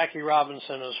 well, Jackie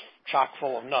Robinson is chock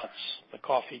full of nuts, the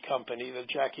coffee company that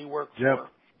Jackie worked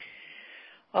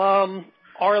for.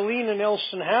 Arlene and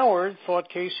Elston Howard thought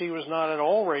Casey was not at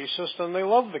all racist, and they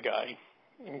loved the guy.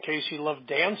 And Casey loved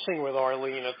dancing with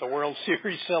Arlene at the World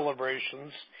Series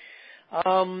celebrations.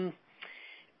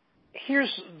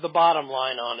 Here's the bottom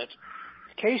line on it.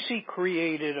 Casey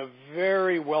created a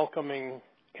very welcoming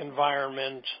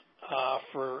environment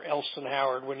for Elston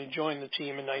Howard when he joined the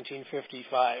team in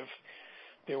 1955.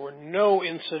 There were no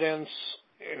incidents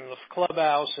in the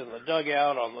clubhouse, in the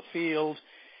dugout, on the field.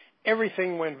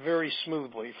 Everything went very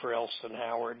smoothly for Elston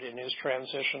Howard in his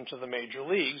transition to the major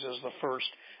leagues as the first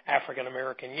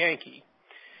African-American Yankee.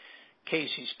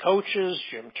 Casey's coaches,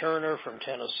 Jim Turner from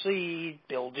Tennessee,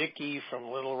 Bill Dickey from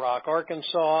Little Rock,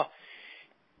 Arkansas,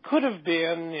 could have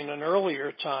been, in an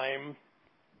earlier time,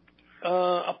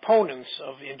 opponents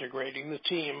of integrating the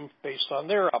team based on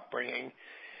their upbringing.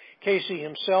 Casey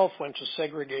himself went to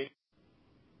segregated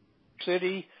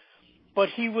city, but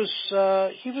he was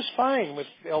fine with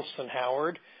Elston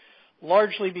Howard,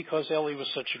 largely because Ellie was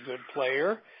such a good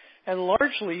player, and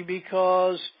largely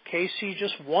because Casey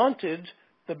just wanted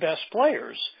the best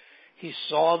players. He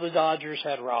saw the Dodgers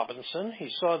had Robinson, he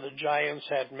saw the Giants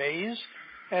had Mays,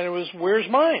 and it was, where's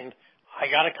mine? I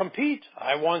got to compete.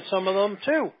 I want some of them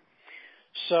too.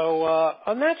 So,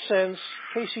 on that sense,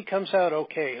 Casey comes out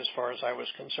okay as far as I was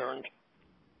concerned.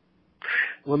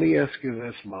 Let me ask you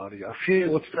this, Marty.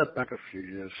 Let's step back a few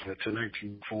years to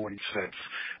 1946,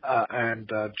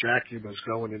 and Jackie was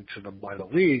going into the minor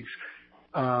leagues.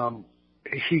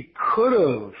 He could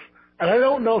have, and I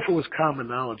don't know if it was common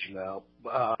knowledge now,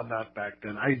 not back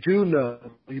then. I do know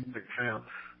Lee McPhail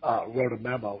wrote a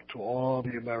memo to all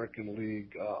the American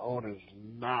League owners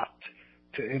not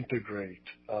to integrate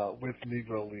with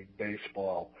Negro League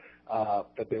Baseball,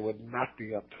 that they would not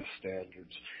be up to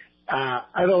standards.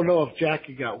 I don't know if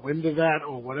Jackie got wind of that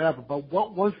or whatever, but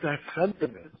what was that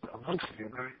sentiment amongst the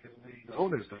American League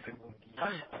owners that they would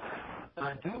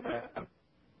not do that?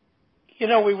 You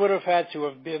know, we would have had to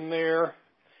have been there.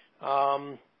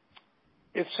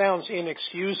 It sounds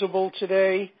inexcusable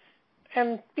today,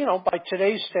 and, you know, by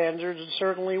today's standards, it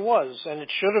certainly was, and it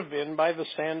should have been by the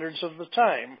standards of the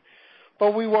time.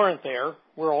 But we weren't there.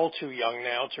 We're all too young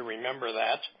now to remember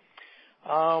that.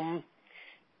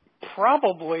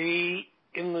 Probably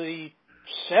in the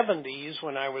 70s,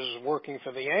 when I was working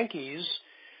for the Yankees,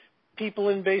 people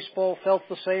in baseball felt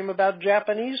the same about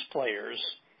Japanese players.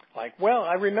 Like, well,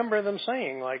 I remember them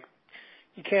saying, like,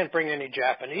 you can't bring any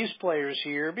Japanese players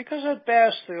here because at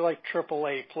best they're like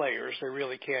AAA players. They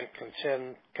really can't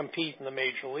compete in the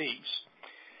major leagues.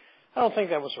 I don't think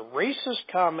that was a racist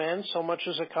comment so much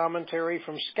as a commentary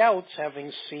from scouts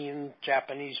having seen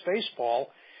Japanese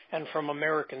baseball and from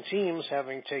American teams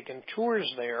having taken tours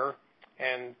there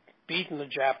and beaten the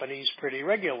Japanese pretty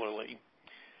regularly.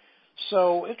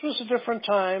 So it was a different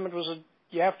time.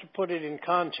 You have to put it in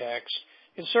context.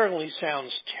 It certainly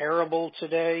sounds terrible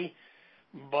today,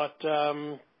 but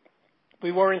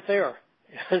we weren't there.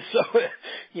 So,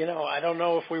 I don't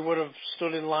know if we would have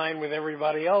stood in line with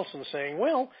everybody else and saying,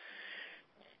 well,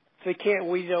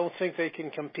 we don't think they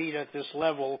can compete at this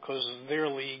level because their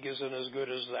league isn't as good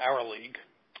as our league.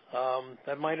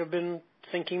 That might have been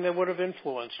thinking that would have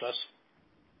influenced us.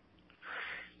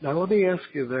 Now, let me ask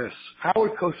you this.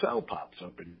 Howard Cosell pops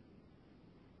up and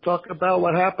talk about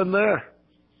what happened there.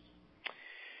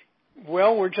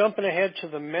 Well, we're jumping ahead to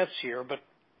the Mets here, but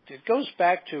it goes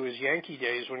back to his Yankee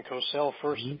days when Cosell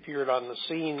first appeared on the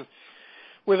scene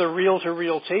with a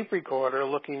reel-to-reel tape recorder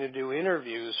looking to do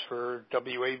interviews for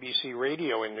WABC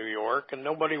Radio in New York, and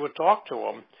nobody would talk to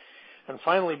him. And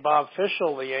finally, Bob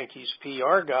Fischel, the Yankees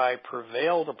PR guy,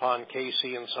 prevailed upon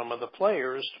Casey and some of the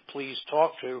players to please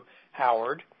talk to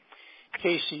Howard.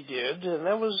 Casey did, and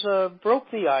that was broke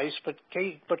the ice, but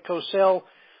Cosell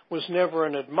was never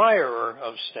an admirer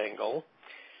of Stengel.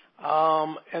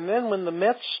 And then when the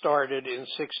Mets started in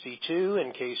 '62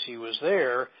 and Casey was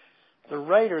there, the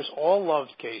writers all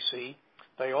loved Casey.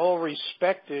 They all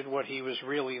respected what he was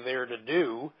really there to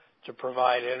do, to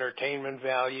provide entertainment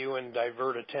value and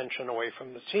divert attention away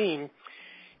from the team.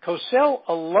 Cosell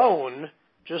alone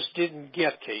just didn't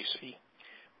get Casey.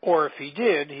 Or if he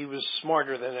did, he was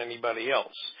smarter than anybody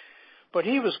else. But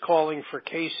he was calling for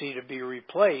Casey to be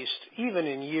replaced even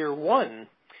in year one.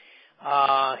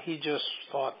 He just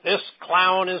thought, this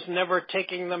clown is never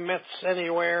taking the Mets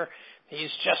anywhere. He's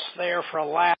just there for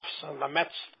laughs, and the Mets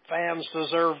fans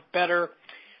deserve better.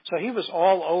 So he was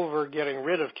all over getting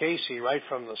rid of Casey right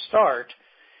from the start,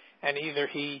 and either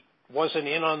he wasn't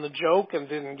in on the joke and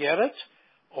didn't get it,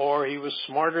 or he was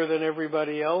smarter than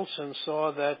everybody else and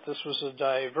saw that this was a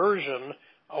diversion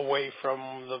away from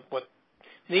what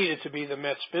needed to be the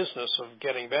Mets' business of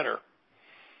getting better.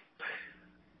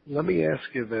 Let me ask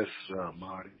you this,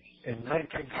 Marty. In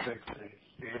 1960,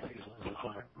 the Yankees won the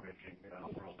heartbreaking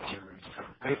World Series.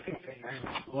 I think the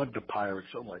Yankees led the Pirates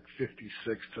at like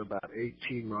 56 to about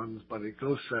 18 runs, but it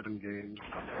goes 7 games.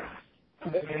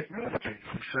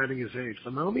 Exciting his age.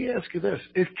 But now let me ask you this.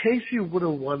 If Casey would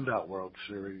have won that World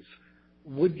Series,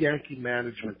 would Yankee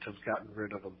management have gotten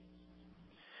rid of him?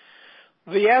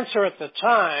 The answer at the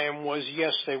time was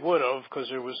yes, they would have,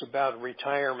 because it was about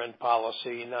retirement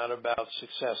policy, not about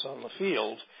success on the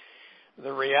field.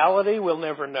 The reality, we'll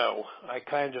never know. I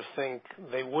kind of think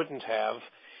they wouldn't have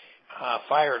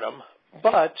fired him.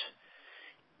 But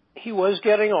he was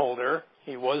getting older.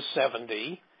 He was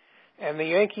 70. And the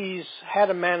Yankees had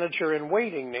a manager in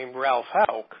waiting named Ralph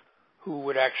Houck, who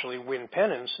would actually win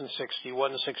pennants in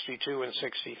 61, 62, and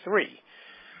 63.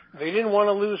 They didn't want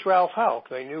to lose Ralph Houck.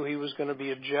 They knew he was going to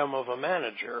be a gem of a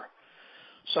manager.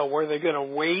 So were they going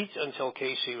to wait until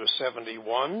Casey was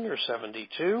 71 or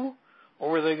 72? Or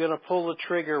were they going to pull the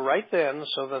trigger right then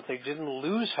so that they didn't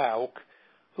lose Houck,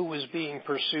 who was being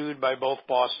pursued by both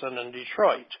Boston and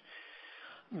Detroit?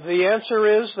 The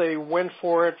answer is they went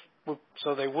for it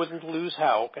so they wouldn't lose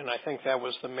Houck, and I think that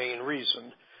was the main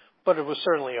reason. But it was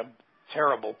certainly a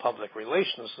terrible public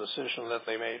relations decision that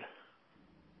they made.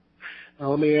 Now,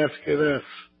 let me ask you this.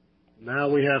 Now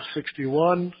we have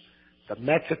 61. The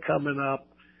Mets are coming up.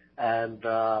 And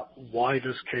why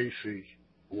does Casey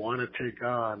want to take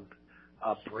on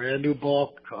a brand-new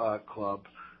ball club?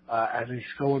 And he's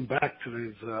going back to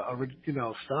his,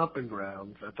 stomping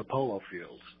grounds at the Polo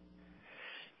Fields.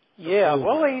 Yeah,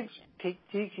 well,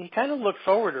 he kind of looked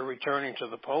forward to returning to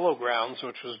the Polo Grounds,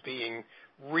 which was being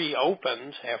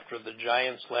reopened after the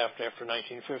Giants left after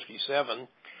 1957.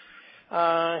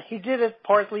 He did it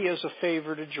partly as a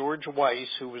favor to George Weiss,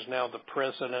 who was now the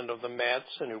president of the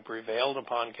Mets and who prevailed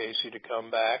upon Casey to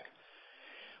come back.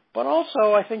 But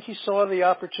also, I think he saw the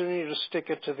opportunity to stick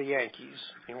it to the Yankees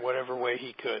in whatever way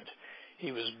he could.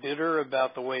 He was bitter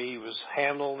about the way he was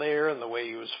handled there and the way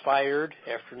he was fired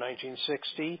after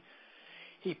 1960.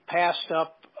 He passed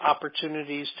up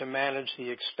opportunities to manage the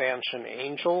expansion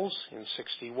Angels in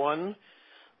 61,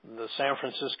 the San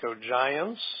Francisco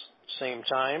Giants, same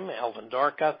time. Alvin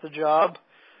Dark got the job.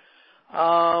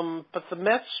 But the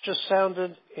Mets just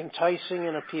sounded enticing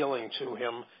and appealing to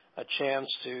him, a chance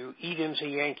to eat into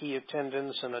Yankee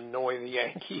attendance and annoy the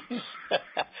Yankees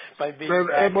by being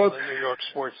back on the New York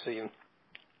sports scene.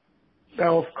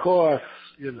 Now, of course,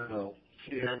 he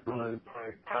had probably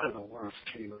the worst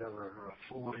team ever,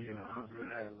 40 and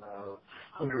 100 and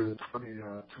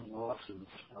 122 losses.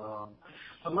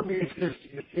 But let me ask this. Do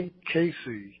you think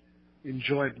Casey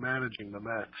enjoyed managing the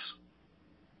Mets?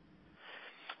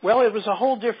 Well, it was a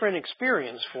whole different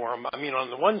experience for him. I mean,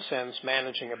 on the one sense,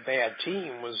 managing a bad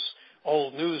team was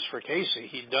old news for Casey.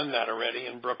 He'd done that already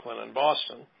in Brooklyn and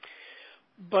Boston.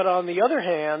 But on the other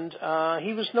hand,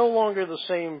 he was no longer the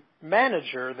same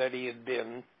manager that he had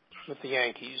been with the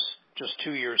Yankees just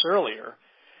 2 years earlier.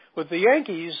 With the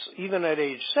Yankees, even at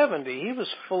age 70, he was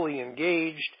fully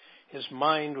engaged. His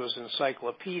mind was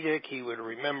encyclopedic. He would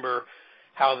remember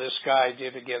how this guy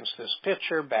did against this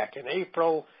pitcher back in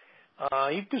April.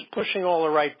 He was pushing all the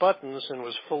right buttons and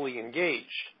was fully engaged.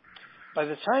 By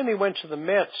the time he went to the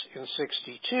Mets in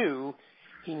 '62,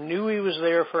 he knew he was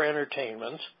there for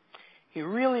entertainment. He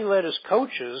really let his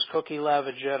coaches, Cookie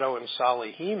Lavagetto and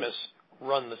Solly Hemus,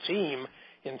 run the team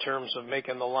in terms of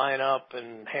making the lineup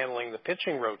and handling the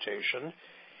pitching rotation.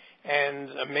 And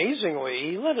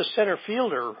amazingly, he let his center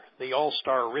fielder, the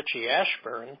all-star Richie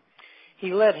Ashburn,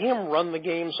 he let him run the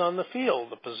games on the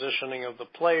field, the positioning of the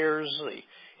players,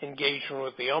 the engagement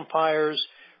with the umpires.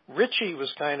 Richie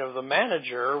was kind of the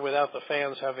manager without the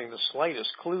fans having the slightest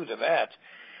clue to that.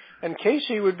 And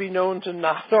Casey would be known to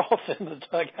nod off in the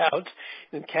dugout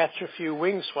and catch a few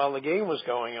winks while the game was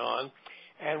going on,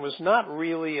 and was not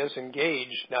really as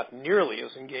engaged, not nearly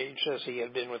as engaged as he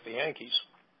had been with the Yankees.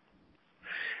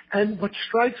 And what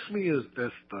strikes me is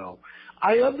this, though.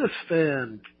 I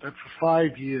understand that for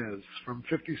 5 years, from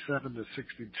 57 to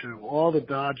 62, all the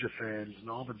Dodger fans and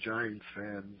all the Giants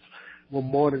fans were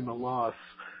mourning the loss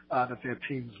that their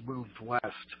teams moved west.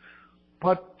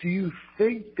 But do you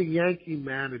think the Yankee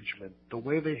management, the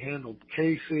way they handled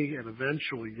Casey and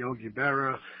eventually Yogi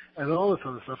Berra and all this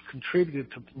other stuff, contributed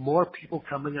to more people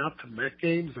coming out to Met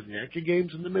games and Yankee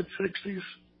games in the mid-'60s?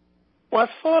 Well, I've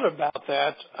thought about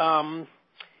that.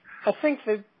 I think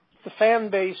that the fan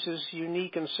base is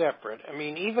unique and separate. I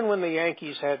mean, even when the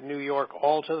Yankees had New York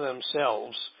all to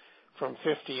themselves from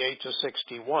 58 to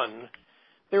 61,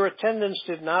 their attendance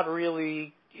did not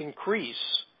really increase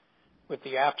with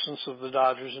the absence of the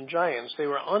Dodgers and Giants. They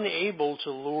were unable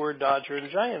to lure Dodger and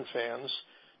Giant fans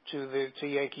to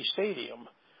Yankee Stadium.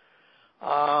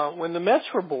 When the Mets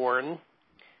were born,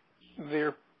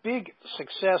 their big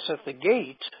success at the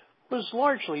gate was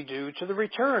largely due to the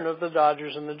return of the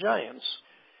Dodgers and the Giants.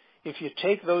 If you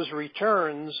take those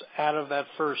returns out of that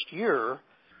first year,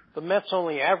 the Mets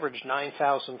only averaged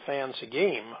 9,000 fans a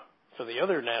game for the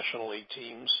other National League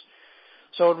teams.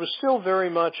 So it was still very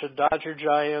much a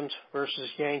Dodger-Giant versus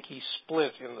Yankee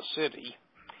split in the city.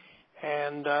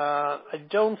 And I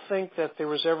don't think that there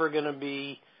was ever going to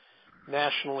be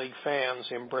National League fans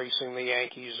embracing the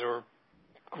Yankees or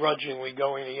grudgingly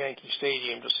going to Yankee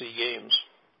Stadium to see games.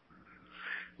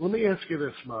 Let me ask you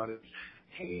this, Marty.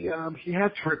 He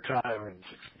had to retire in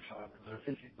 '65 because I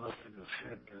think he busted his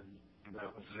hip and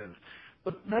that was it.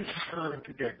 But Mets started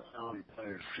to get quality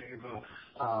players, Stengel,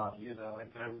 and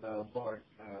then Marc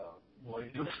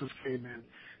Williams came in.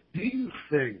 Do you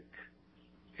think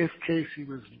if Casey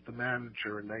was the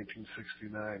manager in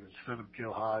 1969 instead of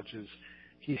Gil Hodges,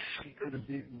 he's going to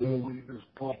beat Lou Leader's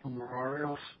Baltimore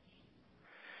Orioles?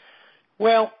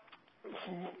 Well,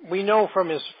 we know from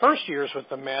his first years with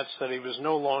the Mets that he was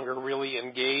no longer really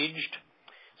engaged.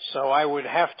 So I would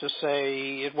have to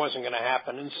say it wasn't going to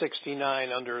happen in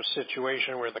 '69 under a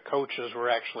situation where the coaches were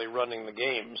actually running the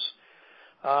games.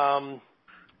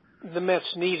 The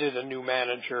Mets needed a new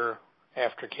manager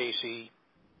after Casey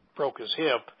broke his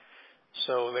hip,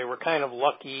 so they were kind of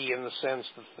lucky in the sense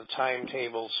that the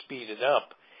timetable speeded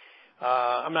up.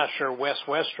 I'm not sure Wes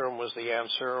Westrom was the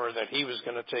answer or that he was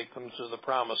going to take them to the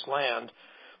promised land,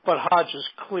 but Hodges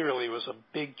clearly was a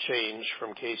big change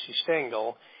from Casey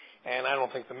Stengel, and I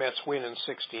don't think the Mets win in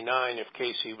 '69 if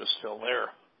Casey was still there.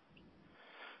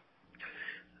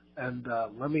 And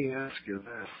let me ask you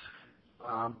this.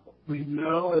 We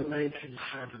know in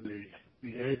 1970 the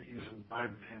Yankees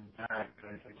invited him back,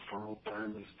 I think, for Old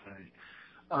Timers Day.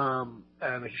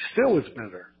 And he still was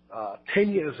bitter 10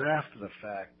 years after the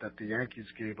fact that the Yankees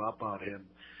gave up on him.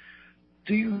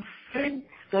 Do you think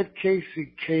that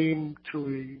Casey came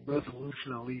to a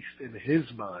resolution, at least in his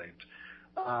mind,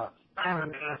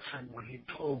 when he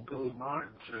told Billy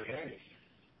Martin, said, hey,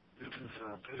 this is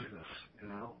business,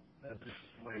 and this is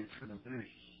the way it's going to be?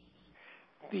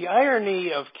 The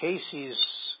irony of Casey's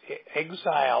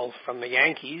exile from the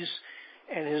Yankees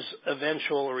and his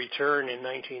eventual return in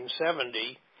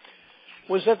 1970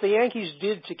 was that the Yankees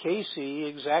did to Casey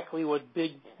exactly what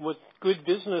good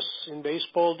business in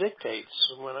baseball dictates.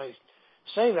 When I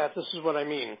say that, this is what I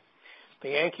mean. The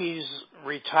Yankees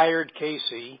retired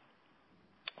Casey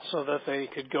so that they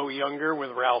could go younger with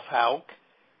Ralph Houck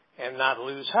and not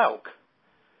lose Houck.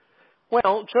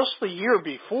 Well, just the year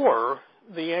before,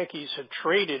 the Yankees had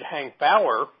traded Hank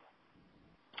Bauer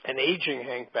an aging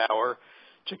Hank Bauer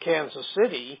to Kansas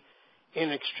City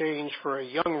in exchange for a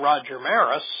young Roger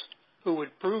Maris, who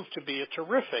would prove to be a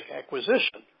terrific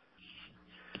acquisition.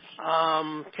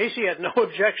 Casey had no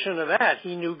objection to that.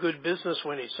 He knew good business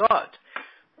when he saw it.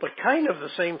 But kind of the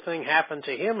same thing happened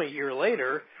to him a year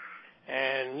later,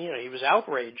 and, he was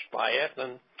outraged by it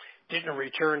and didn't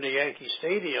return to Yankee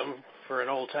Stadium for an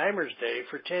old-timers day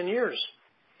for 10 years.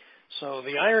 So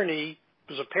the irony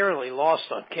was apparently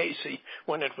lost on Casey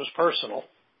when it was personal.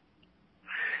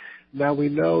 Now, we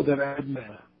know that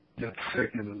Edna gets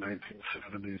sick in the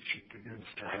 1970s. She begins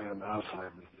to have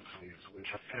Alzheimer's disease, which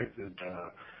affected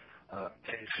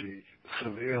Casey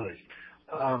severely.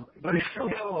 But he still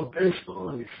got all baseball,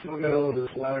 and he still got all his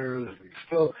letters.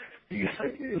 Do you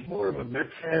think he was more of a Mets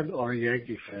fan or a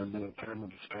Yankee fan than at the time of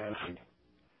his passing?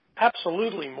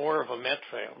 Absolutely more of a Met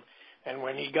fan. And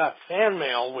when he got fan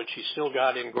mail, which he still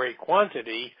got in great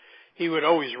quantity, he would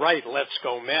always write "Let's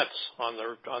go Mets" on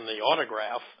the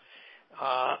autograph.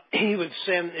 He would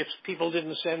send, if people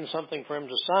didn't send something for him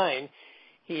to sign,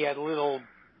 he had little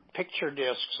picture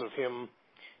discs of him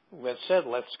that said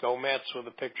 "Let's go Mets" with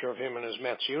a picture of him in his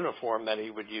Mets uniform that he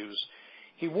would use.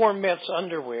 He wore Mets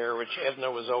underwear, which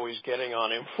Edna was always getting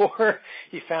on him for.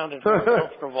 He found it very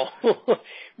comfortable.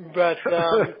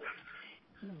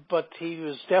 But he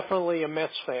was definitely a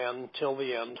Mets fan till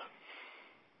the end.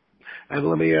 And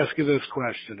let me ask you this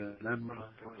question, and then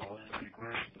we'll ask you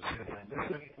questions.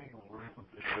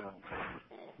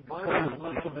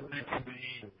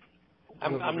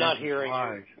 I'm not hearing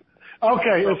you.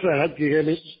 Okay, what's that? Do you hear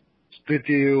me? Did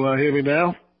you hear me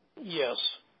now? Yes.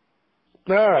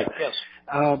 All right. Yes.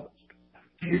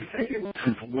 Do you think it was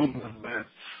his love of the Mets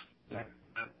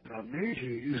that made you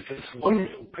use this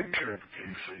wonderful picture of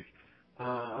Casey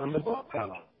on the book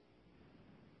cover?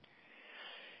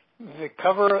 The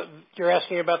cover, you're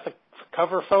asking about the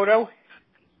cover photo?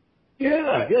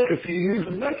 Yeah, if you use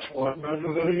the Mets one rather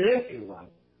than the Yankee one.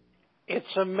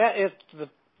 The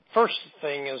first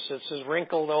thing is it's his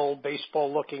wrinkled old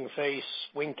baseball-looking face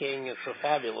winking. It's a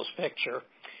fabulous picture.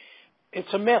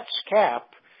 It's a Mets cap,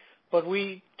 but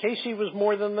Casey was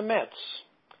more than the Mets.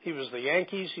 He was the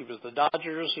Yankees. He was the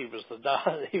Dodgers. He was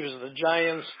the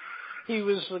Giants. He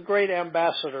was the great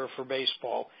ambassador for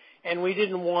baseball. And we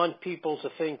didn't want people to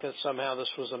think that somehow this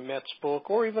was a Mets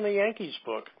book or even a Yankees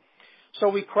book. So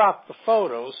we cropped the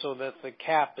photo so that the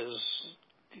cap is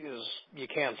you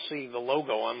can't see the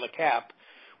logo on the cap,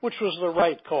 which was the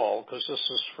right call because this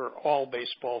is for all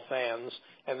baseball fans,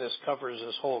 and this covers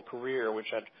his whole career,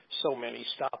 which had so many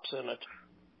stops in it.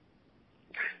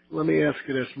 Let me ask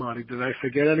you this, Marty. Did I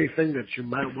forget anything that you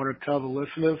might want to tell the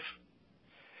listeners?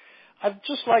 I'd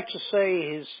just like to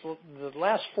say the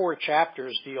last 4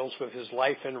 chapters deals with his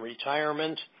life in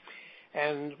retirement,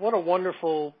 and what a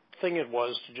wonderful thing it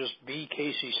was to just be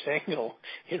Casey Stengel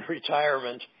in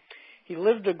retirement. He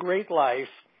lived a great life.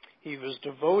 He was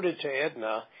devoted to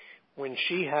Edna when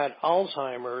she had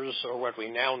Alzheimer's, or what we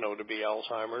now know to be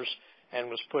Alzheimer's, and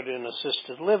was put in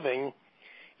assisted living.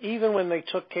 Even when they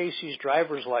took Casey's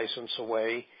driver's license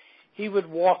away, he would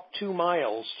walk 2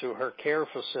 miles to her care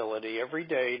facility every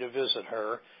day to visit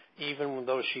her, even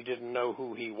though she didn't know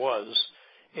who he was.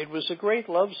 It was a great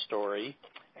love story,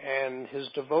 and his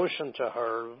devotion to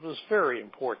her was very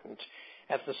important.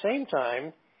 At the same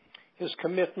time, his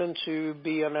commitment to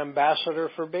be an ambassador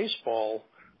for baseball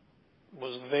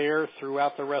was there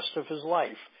throughout the rest of his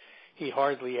life. He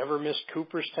hardly ever missed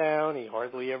Cooperstown. He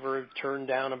hardly ever turned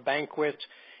down a banquet.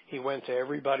 He went to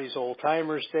everybody's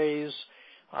old-timers days.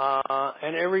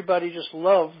 And everybody just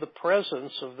loved the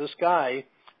presence of this guy,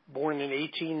 born in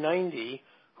 1890,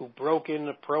 who broke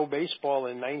into pro baseball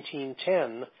in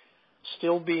 1910,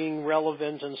 still being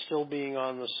relevant and still being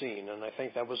on the scene. And I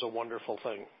think that was a wonderful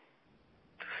thing.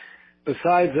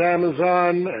 Besides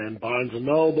Amazon and Barnes &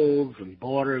 Nobles and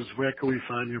Borders, where can we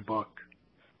find your book?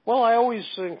 Well, I always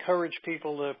encourage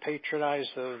people to patronize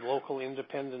the local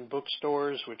independent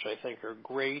bookstores, which I think are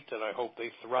great, and I hope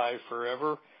they thrive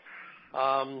forever.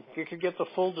 You could get the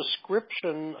full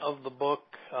description of the book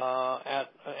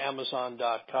at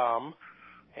Amazon.com.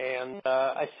 And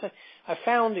I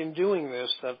found in doing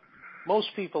this that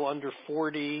most people under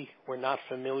 40 were not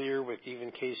familiar with even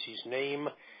Casey's name.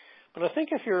 But I think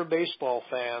if you're a baseball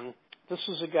fan, this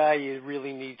is a guy you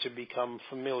really need to become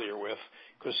familiar with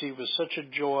because he was such a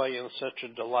joy and such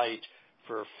a delight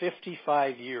for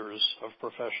 55 years of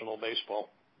professional baseball.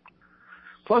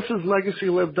 Plus his legacy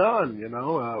lived on,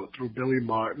 through Billy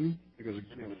Martin, because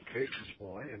again, he was Casey's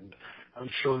boy, and I'm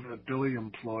sure that Billy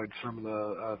employed some of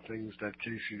the things that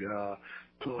Casey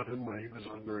taught him when he was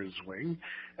under his wing.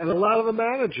 And a lot of the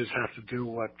managers have to do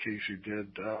what Casey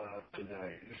did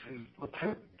today. His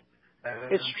lieutenant.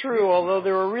 It's true, although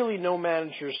there are really no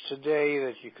managers today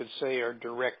that you could say are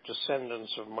direct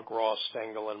descendants of McGraw,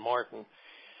 Stengel, and Martin.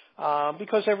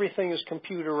 Because everything is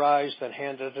computerized and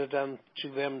handed to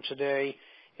them today,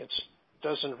 it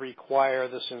doesn't require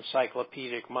this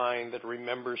encyclopedic mind that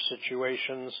remembers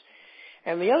situations.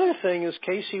 And the other thing is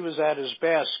Casey was at his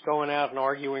best going out and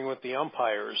arguing with the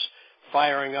umpires,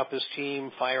 firing up his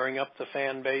team, firing up the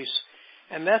fan base.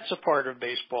 And that's a part of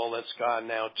baseball that's gone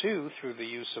now, too, through the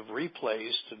use of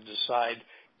replays to decide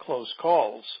close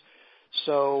calls.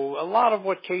 So a lot of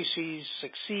what Casey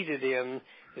succeeded in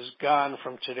is gone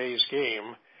from today's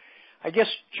game. I guess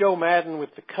Joe Madden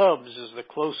with the Cubs is the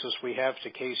closest we have to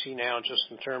Casey now, just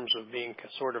in terms of being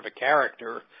sort of a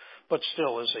character, but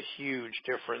still is a huge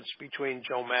difference between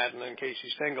Joe Madden and Casey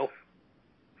Stengel.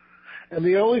 And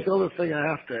the only other thing I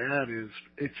have to add is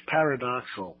it's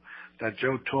paradoxical that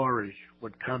Joe Torre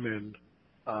would come in,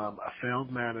 a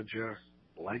failed manager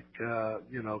like,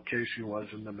 Casey was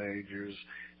in the majors,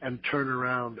 and turn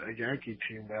around a Yankee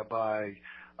team whereby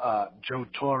Joe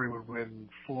Torre would win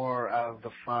 4 out of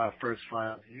the first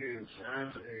 5 years as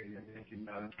a Yankee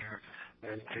manager,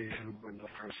 and Casey would win the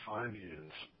first 5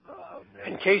 years.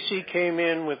 And Casey came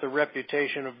in with a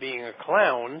reputation of being a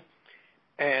clown,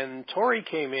 and Torre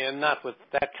came in not with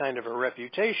that kind of a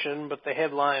reputation, but the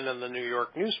headline in the New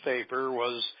York newspaper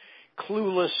was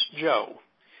Clueless Joe.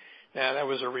 Now, that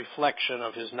was a reflection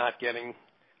of his not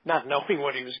knowing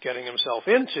what he was getting himself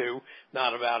into,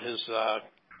 not about his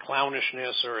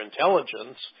clownishness or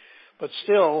intelligence, but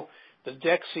still, the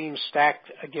deck seemed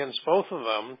stacked against both of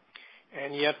them,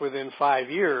 and yet within 5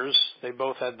 years, they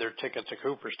both had their ticket to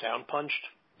Cooperstown punched.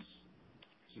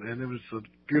 And it was a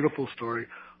beautiful story.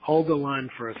 Hold the line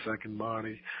for a second,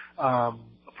 Marty.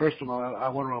 First of all, I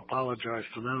want to apologize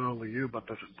to not only you, but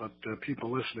the people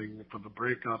listening for the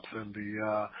breakups and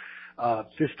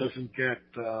this doesn't get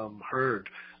heard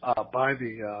by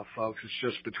the folks. It's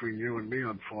just between you and me,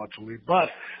 unfortunately. But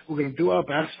we're going to do our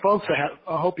best. Folks,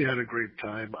 I hope you had a great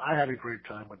time. I had a great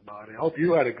time with Marty. I hope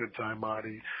you had a good time,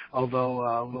 Marty, although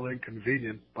a little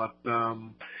inconvenient. But, go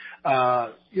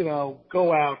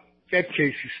out, get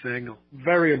Casey Stengel.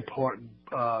 Very important,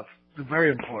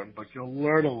 but you'll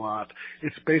learn a lot.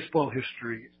 It's baseball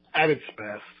history at its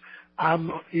best.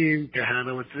 I'm Ian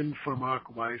Kahanowitz, in for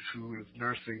Marc Weiss, who is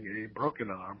nursing a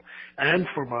broken arm, and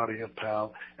for Marty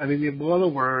Appel. And in the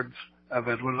immortal words of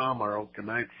Edwin R. Murrow, good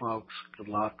night, folks. Good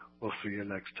luck. We'll see you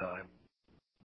next time.